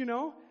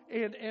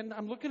 and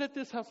I'm looking at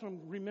this house, and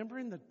I'm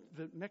remembering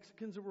the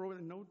Mexicans that were over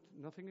there. No,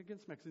 nothing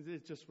against Mexicans.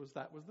 It just was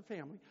that was the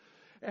family.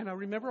 And I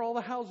remember all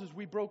the houses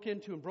we broke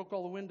into and broke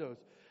all the windows,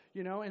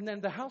 And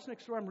then the house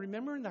next door, I'm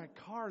remembering that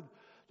car,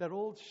 that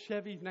old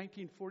Chevy,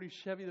 1940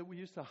 Chevy that we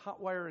used to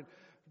hotwire and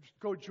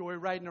go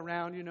joyriding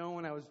around,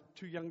 when I was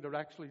too young to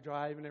actually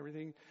drive and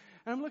everything.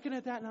 And I'm looking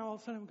at that, and all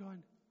of a sudden I'm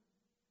going,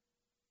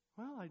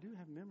 well, I do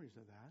have memories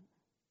of that,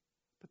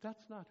 but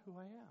that's not who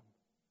I am.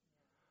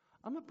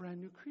 I'm a brand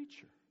new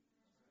creature.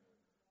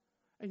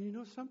 And you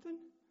know something?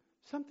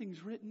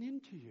 Something's written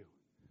into you.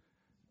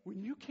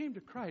 When you came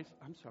to Christ,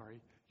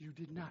 you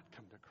did not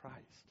come to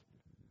Christ.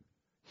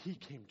 He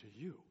came to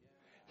you.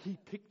 He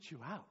picked you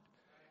out.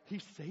 He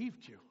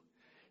saved you.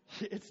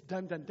 It's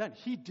done.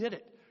 He did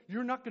it.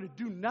 You're not going to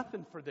do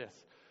nothing for this.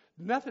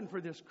 Nothing for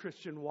this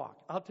Christian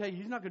walk. I'll tell you,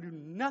 he's not going to do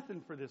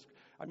nothing for this.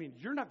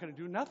 You're not going to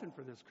do nothing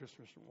for this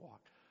Christian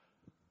walk.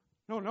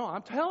 No,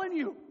 I'm telling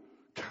you.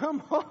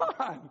 Come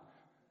on.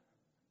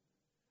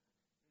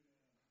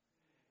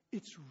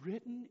 It's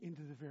written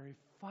into the very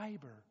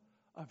fiber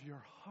of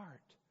your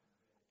heart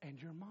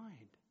and your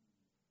mind.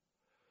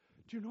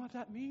 Do you know what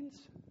that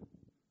means?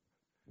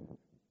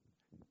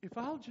 If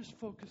I'll just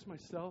focus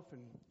myself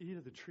and eat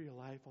of the tree of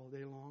life all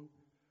day long,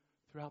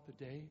 throughout the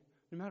day,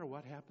 no matter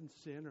what happens,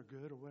 sin or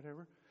good or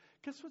whatever,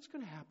 guess what's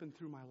going to happen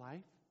through my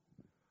life?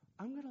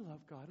 I'm going to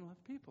love God and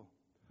love people.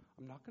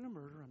 I'm not going to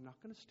murder. I'm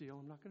not going to steal.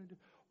 I'm not going to do...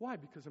 Why?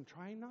 Because I'm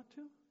trying not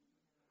to?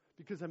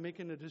 Because I'm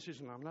making a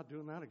decision. I'm not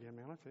doing that again,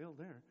 man. I failed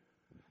there.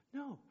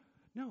 No.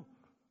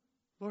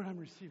 Lord, I'm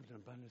receiving an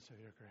abundance of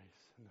your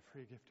grace and the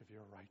free gift of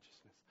your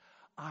righteousness.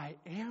 I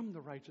am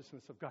the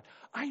righteousness of God.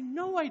 I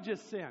know I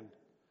just sinned.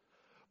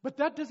 But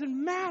that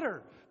doesn't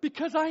matter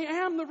because I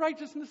am the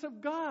righteousness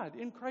of God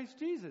in Christ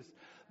Jesus.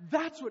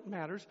 That's what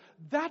matters.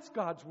 That's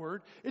God's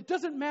word. It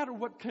doesn't matter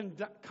what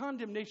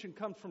condemnation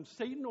comes from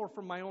Satan or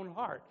from my own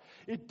heart.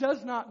 It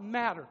does not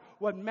matter.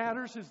 What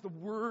matters is the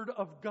word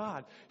of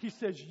God. He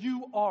says,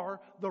 you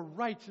are the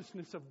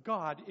righteousness of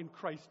God in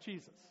Christ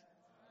Jesus.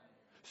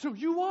 So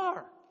you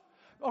are.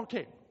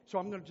 Okay, so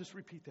I'm going to just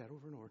repeat that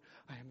over and over.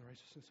 I am the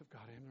righteousness of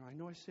God. I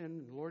know I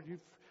sinned, and Lord, you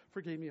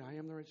forgave me. I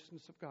am the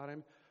righteousness of God.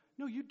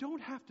 No, you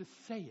don't have to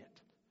say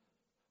it.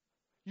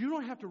 You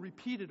don't have to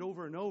repeat it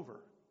over and over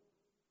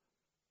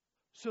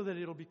so that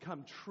it'll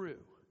become true.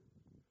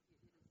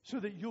 So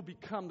that you'll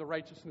become the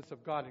righteousness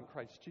of God in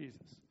Christ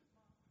Jesus.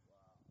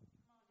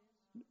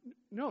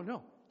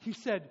 No. He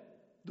said,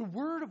 the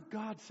Word of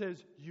God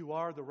says you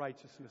are the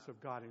righteousness of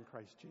God in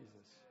Christ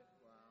Jesus.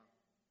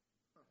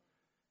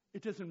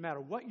 It doesn't matter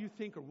what you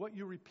think or what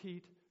you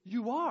repeat.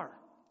 You are.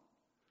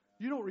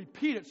 You don't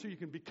repeat it so you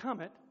can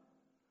become it.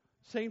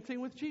 Same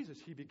thing with Jesus.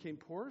 He became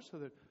poor so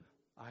that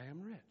I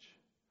am rich.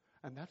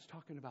 And that's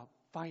talking about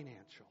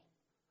financial.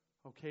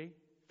 Okay?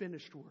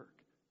 Finished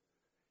work.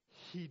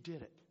 He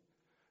did it.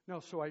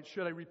 No, so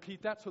should I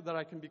repeat that so that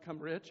I can become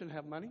rich and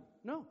have money?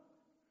 No.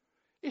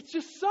 It's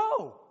just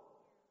so.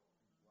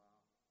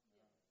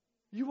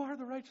 You are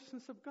the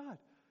righteousness of God.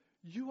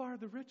 You are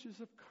the riches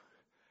of God.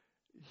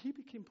 He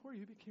became poor,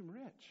 you became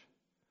rich.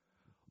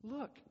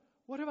 Look,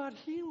 what about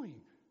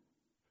healing?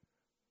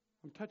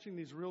 I'm touching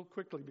these real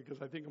quickly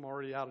because I think I'm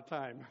already out of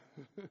time.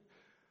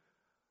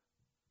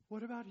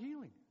 What about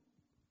healing?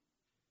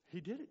 He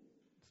did it.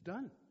 It's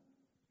done.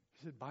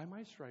 He said, by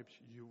my stripes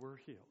you were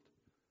healed.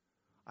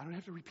 I don't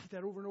have to repeat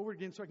that over and over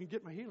again so I can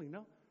get my healing.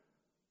 No.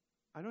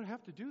 I don't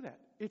have to do that.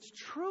 It's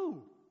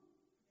true.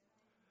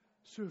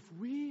 So if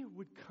we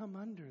would come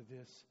under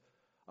this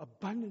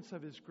abundance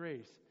of His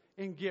grace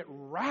and get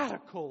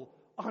radical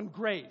on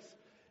grace,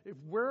 if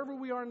wherever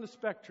we are in the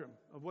spectrum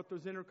of what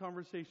those inner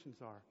conversations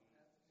are,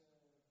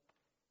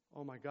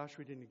 oh my gosh,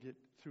 we didn't get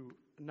through,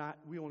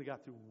 we only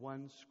got through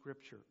one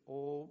scripture.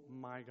 Oh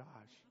my gosh.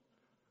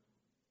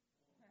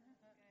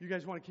 You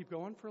guys want to keep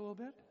going for a little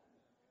bit?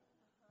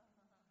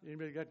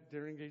 Anybody got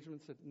their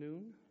engagements at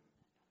noon?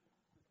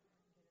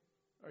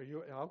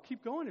 I'll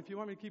keep going if you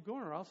want me to keep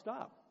going, or I'll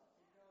stop.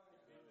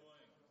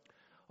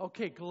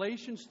 Okay,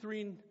 Galatians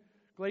 3,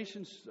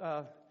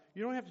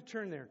 you don't have to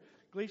turn there.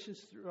 Let's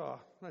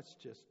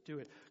just do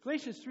it.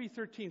 Galatians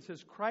 3:13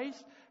 says,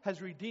 Christ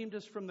has redeemed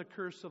us from the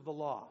curse of the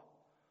law.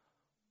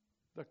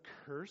 The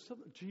curse of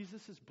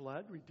Jesus'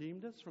 blood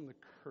redeemed us from the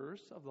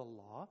curse of the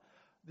law.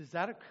 Is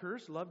that a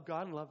curse? Love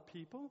God and love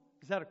people?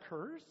 Is that a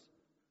curse?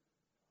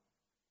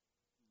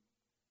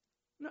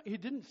 No, he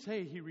didn't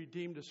say he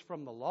redeemed us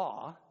from the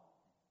law.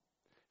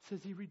 It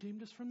says he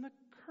redeemed us from the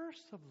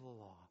curse of the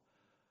law.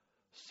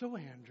 So,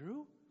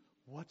 Andrew,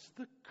 what's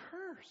the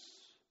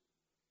curse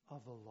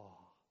of the law?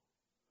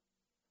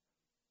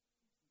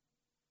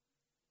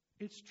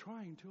 It's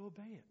trying to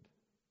obey it.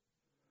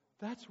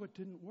 That's what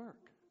didn't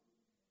work.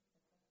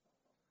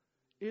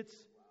 It's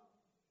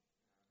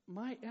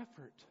my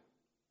effort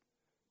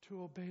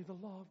to obey the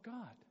law of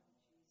God.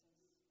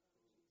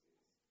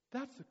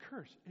 That's the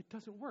curse. It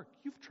doesn't work.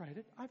 You've tried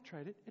it. I've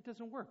tried it. It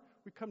doesn't work.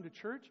 We come to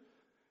church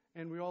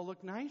and we all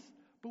look nice,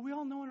 but we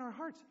all know in our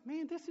hearts,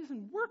 man, this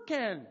isn't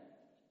working.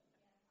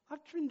 I've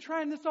been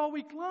trying this all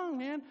week long,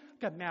 man.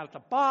 Got mad at the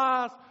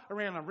boss. I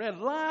ran a red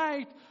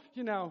light.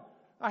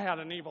 I had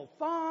an evil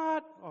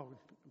thought. Oh,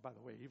 by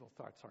the way, evil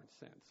thoughts aren't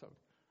sin, so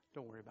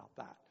don't worry about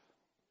that.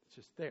 It's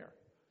just there.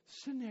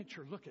 Sin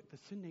nature, look at the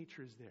sin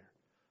nature is there.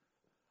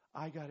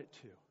 I got it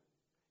too.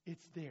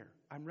 It's there.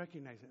 I'm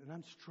recognizing it, and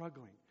I'm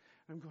struggling.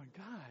 I'm going,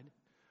 God,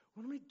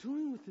 what am I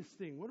doing with this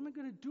thing? What am I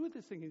going to do with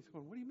this thing? And he's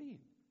going, what do you mean?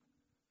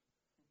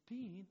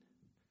 Dean,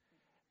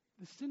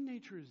 the sin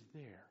nature is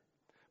there,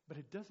 but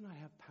it does not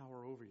have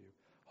power over you.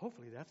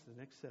 Hopefully that's the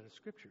next set of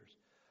scriptures.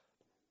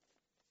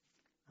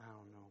 I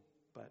don't know,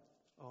 but,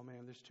 oh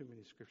man, there's too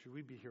many scriptures.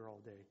 We'd be here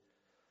all day.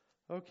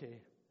 Okay.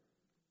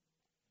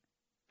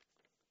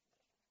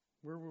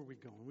 Where were we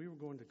going? We were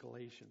going to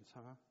Galatians,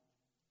 huh?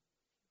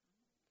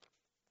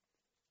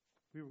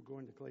 We were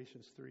going to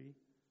Galatians 3.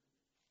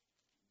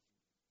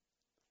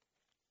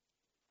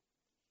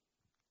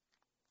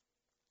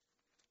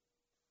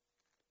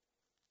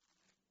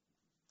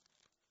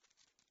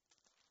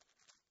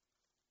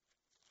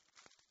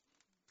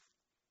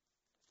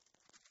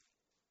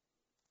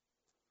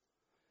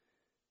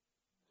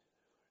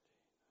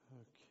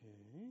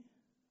 Okay.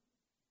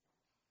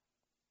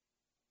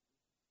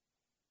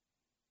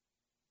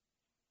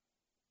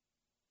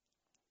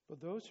 But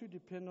those who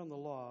depend on the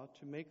law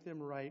to make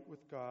them right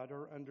with God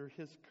are under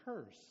his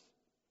curse.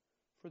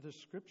 For the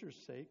scriptures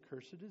say,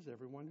 cursed is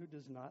everyone who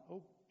does not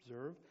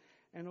observe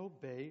and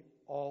obey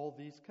all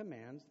these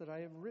commands that I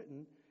have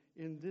written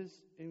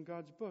in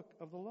God's book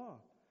of the law.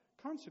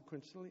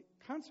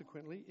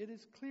 Consequently, it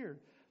is clear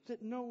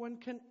that no one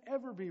can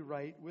ever be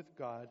right with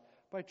God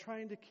by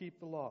trying to keep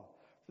the law.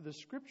 For the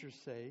scriptures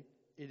say,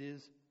 it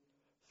is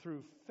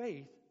through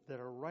faith that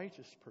a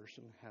righteous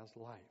person has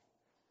life.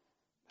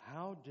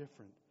 How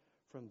different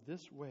from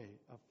this way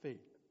of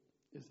faith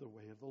is the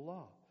way of the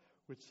law,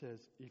 which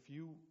says, if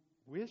you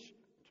wish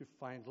to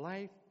find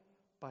life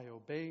by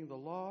obeying the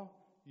law,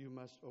 you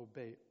must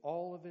obey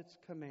all of its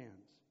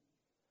commands.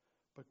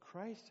 But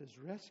Christ has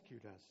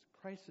rescued us.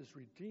 Christ has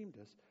redeemed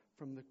us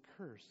from the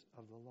curse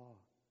of the law.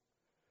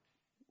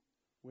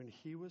 When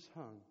he was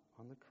hung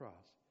on the cross,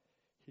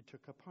 he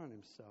took upon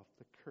himself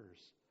the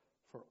curse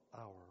for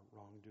our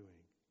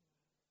wrongdoing.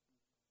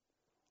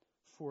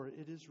 For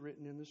it is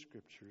written in the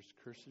scriptures,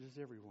 cursed is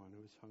everyone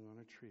who is hung on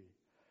a tree.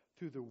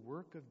 Through the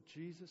work of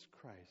Jesus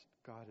Christ,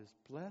 God has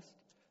blessed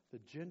the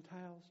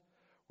Gentiles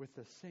with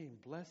the same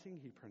blessing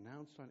he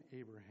pronounced on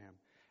Abraham.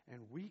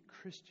 And we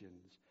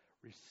Christians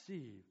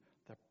receive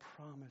the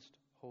promised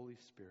Holy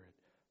Spirit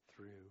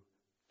through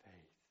faith.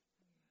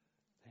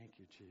 Thank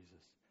you,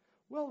 Jesus.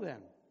 Well then,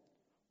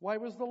 why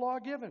was the law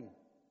given?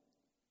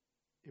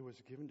 It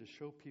was given to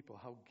show people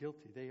how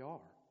guilty they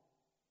are.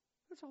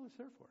 That's all it's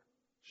there for.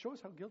 Show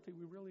us how guilty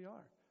we really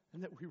are.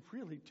 And that we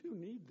really do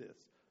need this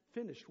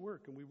finished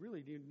work. And we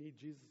really do need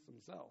Jesus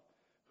himself,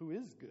 who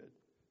is good,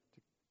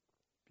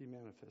 to be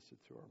manifested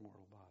through our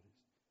mortal bodies.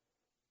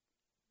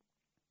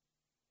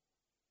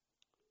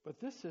 But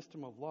this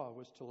system of law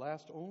was to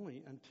last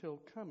only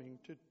until the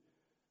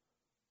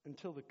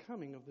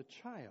coming of the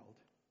child.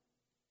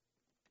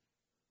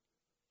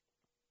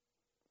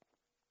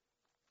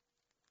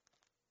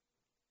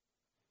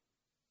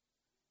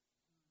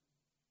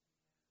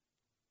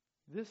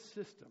 This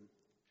system,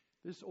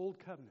 this old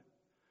covenant,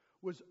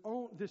 was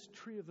this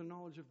tree of the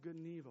knowledge of good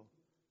and evil.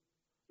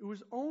 It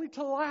was only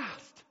to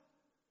last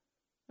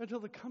until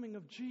the coming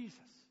of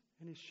Jesus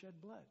and his shed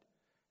blood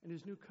and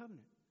his new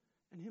covenant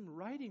and him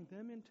writing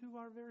them into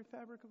our very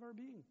fabric of our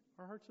being,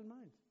 our hearts and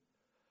minds.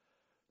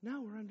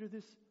 Now we're under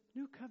this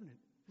new covenant,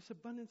 this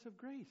abundance of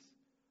grace.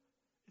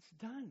 It's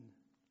done.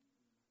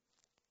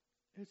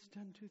 It's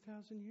done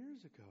 2,000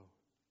 years ago.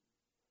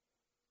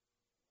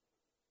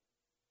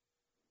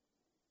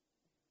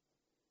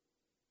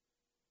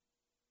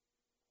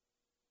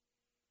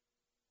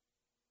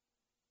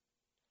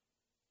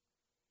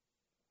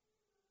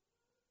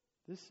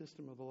 This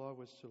system of the law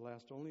was to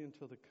last only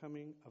until the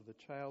coming of the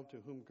child to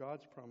whom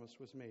God's promise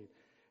was made.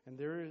 And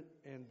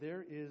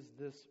there is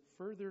this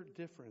further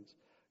difference.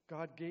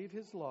 God gave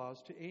his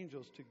laws to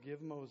angels to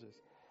give Moses,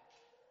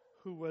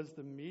 who was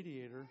the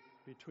mediator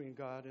between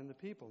God and the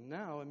people.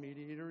 Now a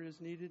mediator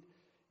is needed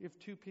if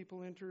two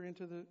people enter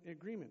into the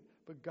agreement.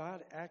 But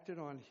God acted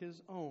on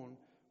his own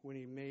when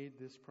he made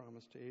this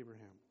promise to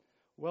Abraham.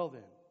 Well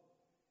then,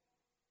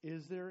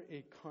 is there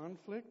a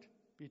conflict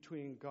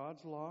between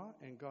God's law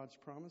and God's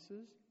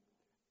promises?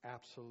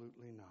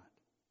 Absolutely not.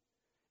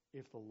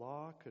 If the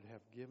law could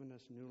have given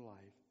us new life,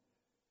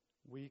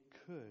 we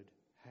could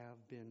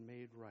have been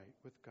made right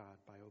with God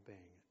by obeying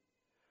it.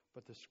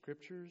 But the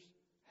Scriptures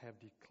have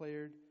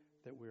declared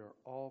that we are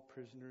all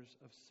prisoners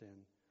of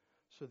sin.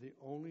 So the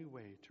only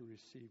way to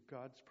receive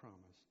God's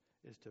promise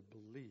is to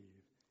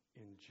believe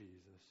in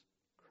Jesus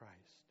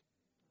Christ.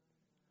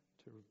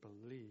 To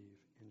believe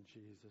in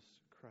Jesus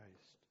Christ.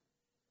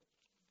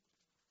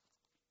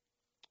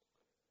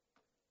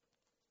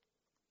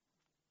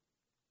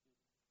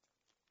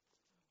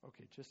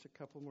 Okay, just a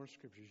couple more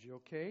scriptures. You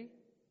okay?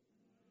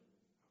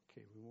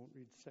 Okay, we won't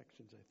read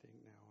sections, I think,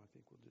 now. I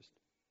think we'll just...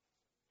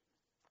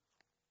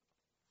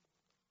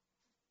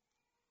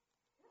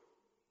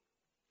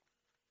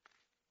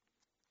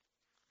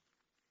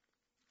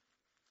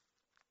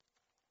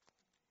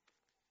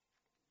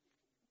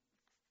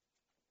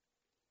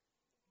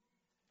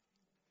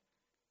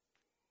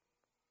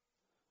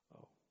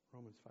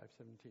 Romans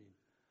 5:17.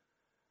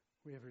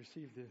 We have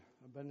received the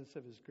abundance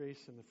of his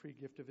grace and the free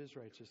gift of his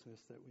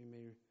righteousness that we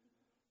may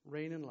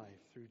reign in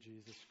life through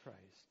Jesus Christ.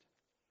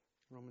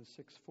 Romans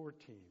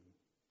 6:14.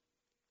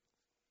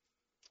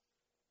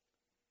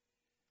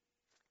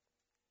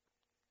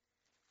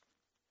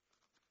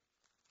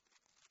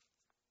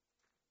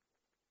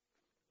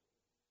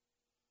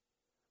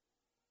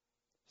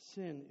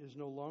 Sin is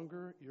no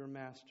longer your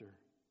master,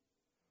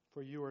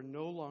 for you are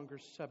no longer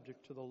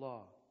subject to the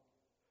law,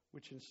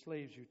 which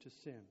enslaves you to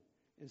sin.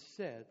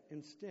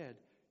 Instead,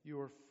 you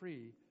are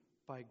free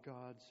by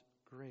God's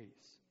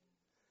grace.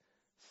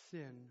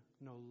 Sin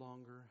no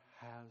longer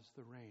has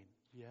the reign.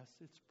 Yes,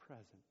 it's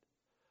present,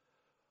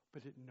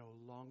 but it no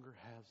longer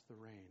has the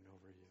reign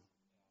over you.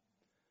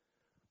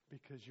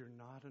 Because you're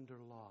not under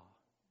law.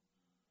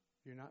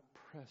 You're not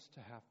pressed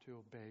to have to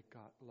obey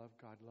God,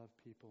 love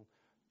people,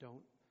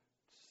 don't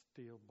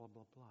steal, blah,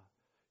 blah, blah.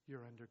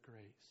 You're under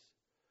grace.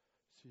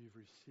 So you've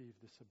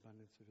received this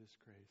abundance of his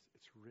grace.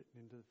 It's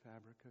written into the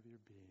fabric of your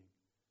being.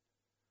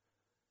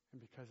 And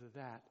because of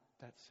that,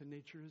 that sin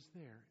nature is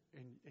there.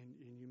 And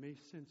you may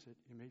sense it.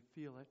 You may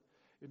feel it.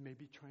 It may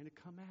be trying to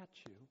come at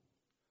you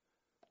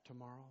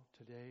tomorrow,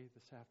 today,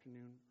 this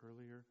afternoon,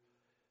 earlier.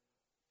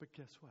 But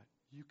guess what?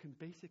 You can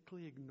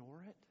basically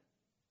ignore it.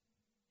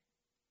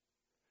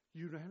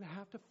 You don't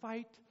have to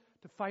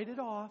fight it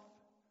off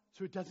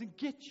so it doesn't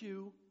get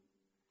you.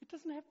 It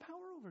doesn't have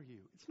power over you.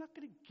 It's not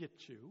going to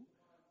get you.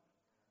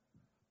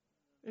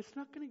 It's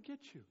not going to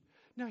get you.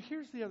 Now,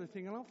 here's the other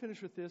thing, and I'll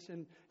finish with this,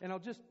 and I'll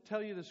just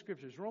tell you the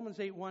scriptures. Romans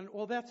 8:1.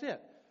 Well, that's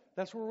it.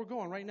 That's where we're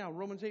going right now.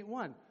 Romans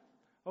 8:1.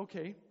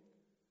 Okay.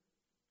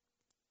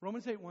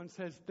 Romans 8:1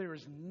 says, there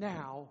is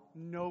now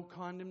no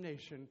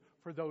condemnation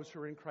for those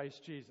who are in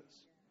Christ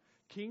Jesus.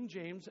 King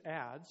James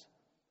adds,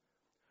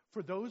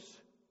 for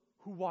those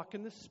who walk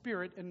in the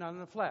Spirit and not in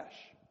the flesh.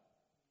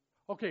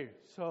 Okay,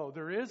 so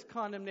there is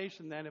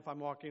condemnation then if I'm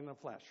walking in the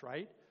flesh,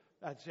 right?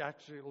 That's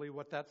actually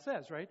what that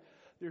says, right?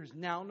 There's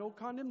now no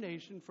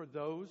condemnation for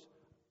those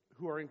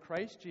who are in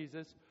Christ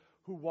Jesus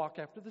who walk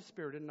after the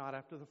Spirit and not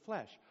after the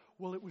flesh.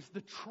 Well, it was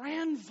the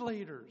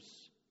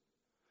translators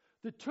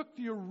that took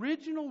the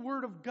original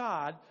word of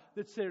God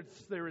that says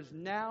there is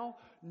now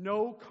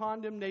no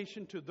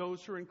condemnation to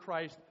those who are in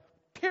Christ,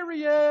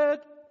 period.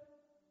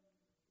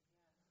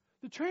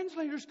 The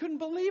translators couldn't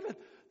believe it.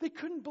 They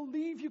couldn't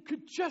believe you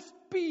could just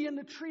be in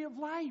the tree of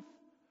life.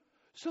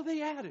 So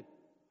they added,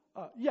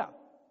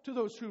 to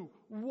those who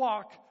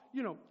walk,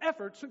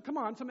 effort. So come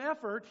on, some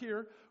effort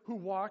here, who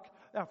walk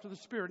after the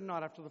Spirit and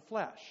not after the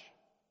flesh.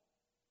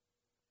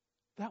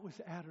 That was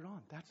added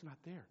on. That's not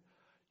there.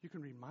 You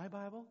can read my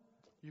Bible.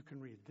 You can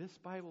read this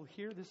Bible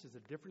here. This is a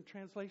different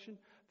translation.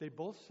 They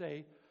both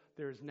say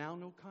there is now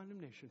no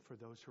condemnation for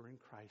those who are in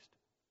Christ.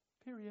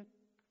 Period.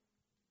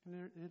 And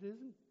there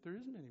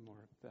isn't any more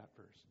of that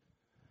verse.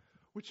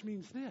 Which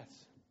means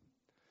this.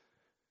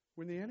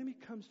 When the enemy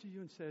comes to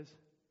you and says,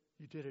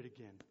 you did it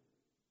again.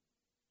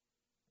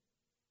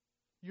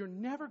 You're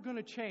never going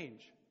to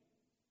change.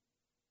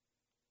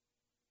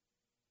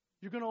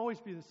 You're going to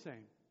always be the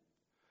same.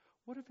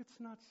 What if it's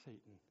not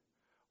Satan?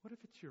 What if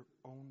it's your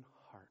own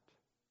heart?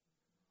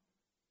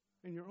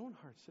 And your own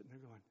heart's sitting there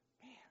going,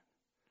 man,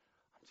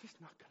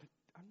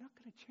 I'm not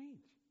going to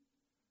change.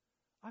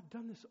 I've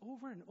done this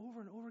over and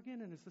over and over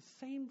again, and it's the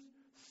same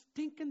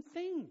stinking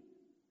thing.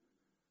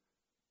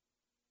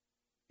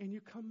 And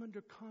you come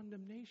under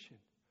condemnation.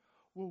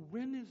 Well,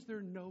 when is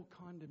there no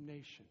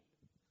condemnation?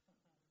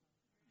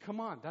 Come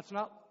on, that's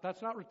not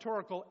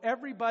rhetorical.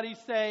 Everybody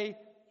say,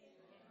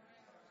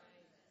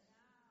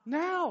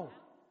 now.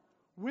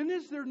 When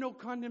is there no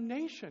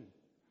condemnation?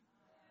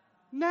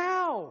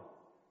 Now.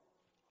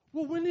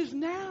 Well, when is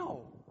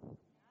now?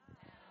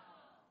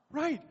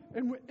 Right.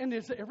 And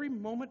is every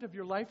moment of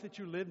your life that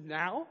you live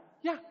now?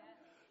 Yeah.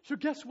 So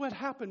guess what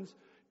happens?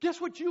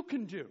 Guess what you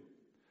can do?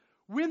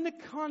 When the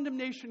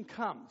condemnation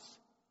comes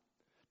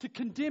to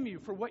condemn you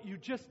for what you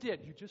just did,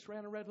 you just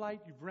ran a red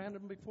light, you've ran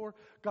them before,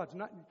 God's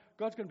going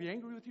to be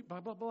angry with you, blah,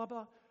 blah, blah,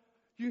 blah.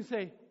 You can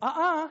say,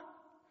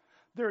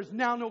 there is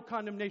now no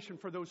condemnation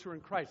for those who are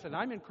in Christ. And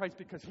I'm in Christ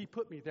because He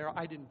put me there.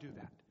 I didn't do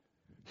that.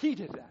 He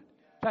did that.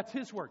 That's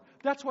His work.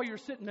 That's why you're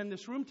sitting in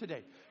this room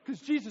today.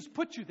 Because Jesus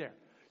put you there.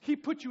 He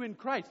put you in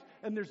Christ.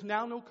 And there's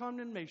now no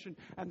condemnation.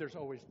 And there's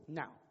always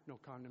now no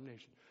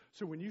condemnation.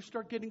 So when you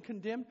start getting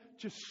condemned,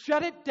 just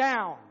shut it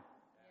down.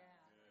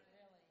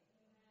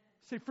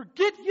 Say,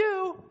 forget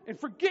you and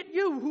forget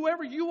you,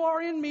 whoever you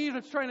are in me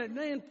that's trying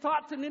to, in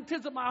thoughts and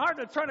intents of my heart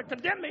that's trying to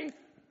condemn me.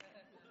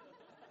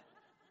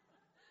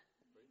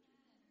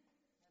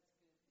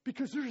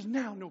 Because there's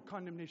now no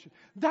condemnation.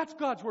 That's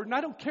God's word. And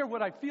I don't care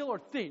what I feel or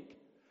think.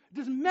 It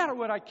doesn't matter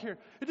what I care.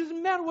 It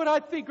doesn't matter what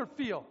I think or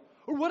feel.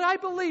 Or what I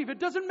believe. It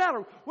doesn't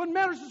matter. What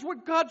matters is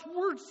what God's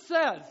word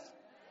says.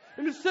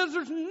 And it says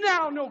there's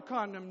now no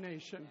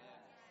condemnation.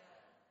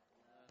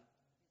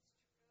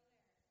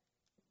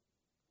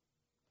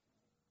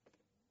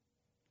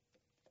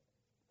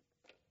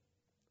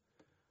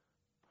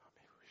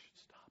 Maybe we should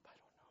stop. I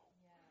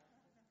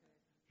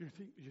don't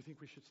know. You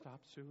think we should stop,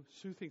 Sue?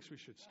 Sue thinks we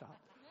should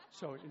stop.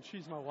 So, and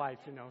she's my wife,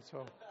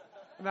 so.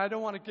 And I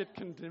don't want to get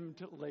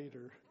condemned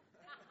later.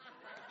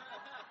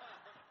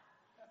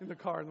 In the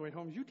car on the way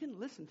home, you didn't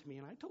listen to me,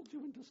 and I told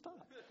you when to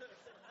stop.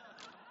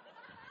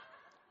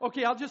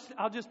 Okay, I'll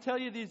just tell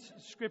you these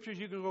scriptures.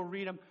 You can go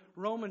read them.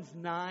 Romans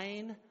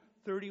 9,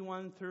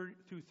 31 through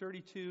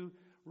 32,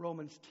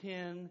 Romans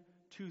 10,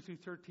 2 through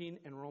 13,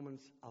 and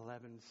Romans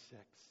 11,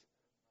 6.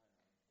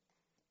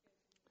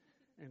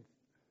 And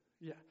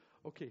yeah,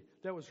 okay,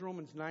 that was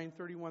Romans 9,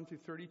 31 through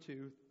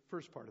 32.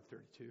 First part of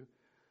 32,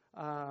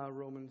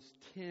 Romans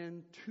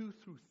 10, 2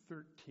 through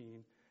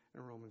 13,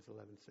 and Romans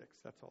 11, 6.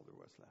 That's all there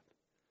was left.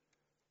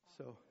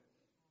 So,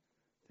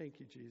 thank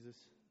you, Jesus.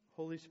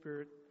 Holy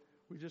Spirit,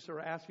 we just are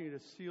asking you to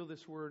seal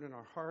this word in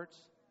our hearts.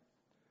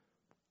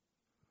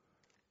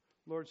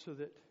 Lord, so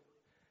that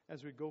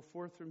as we go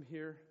forth from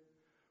here,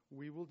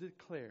 we will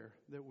declare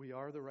that we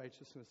are the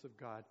righteousness of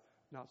God,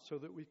 not so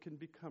that we can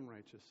become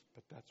righteous,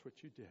 but that's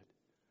what you did.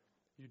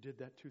 You did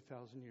that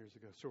 2,000 years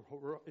ago. So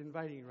we're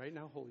inviting you right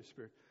now, Holy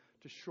Spirit,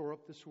 to shore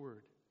up this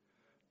word.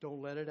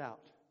 Don't let it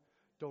out.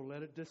 Don't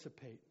let it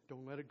dissipate.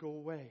 Don't let it go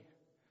away.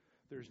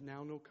 There's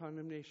now no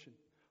condemnation.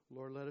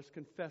 Lord, let us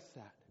confess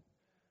that.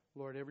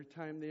 Lord, every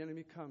time the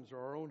enemy comes or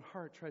our own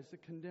heart tries to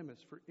condemn us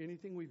for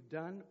anything we've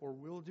done or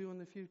will do in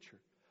the future,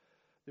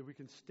 that we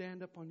can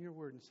stand up on your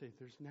word and say,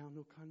 there's now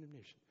no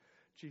condemnation.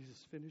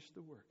 Jesus finished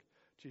the work.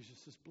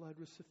 Jesus' blood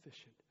was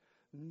sufficient.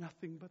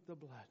 Nothing but the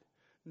blood.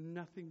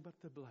 Nothing but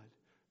the blood.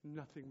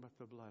 Nothing but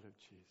the blood of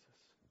Jesus.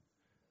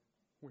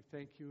 We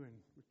thank you and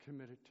we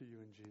commit it to you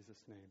in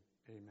Jesus' name.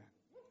 Amen.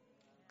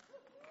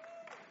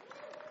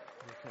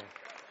 Okay.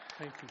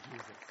 Thank you,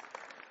 Jesus.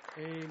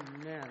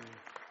 Amen.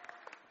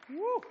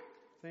 Woo!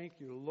 Thank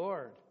you,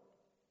 Lord.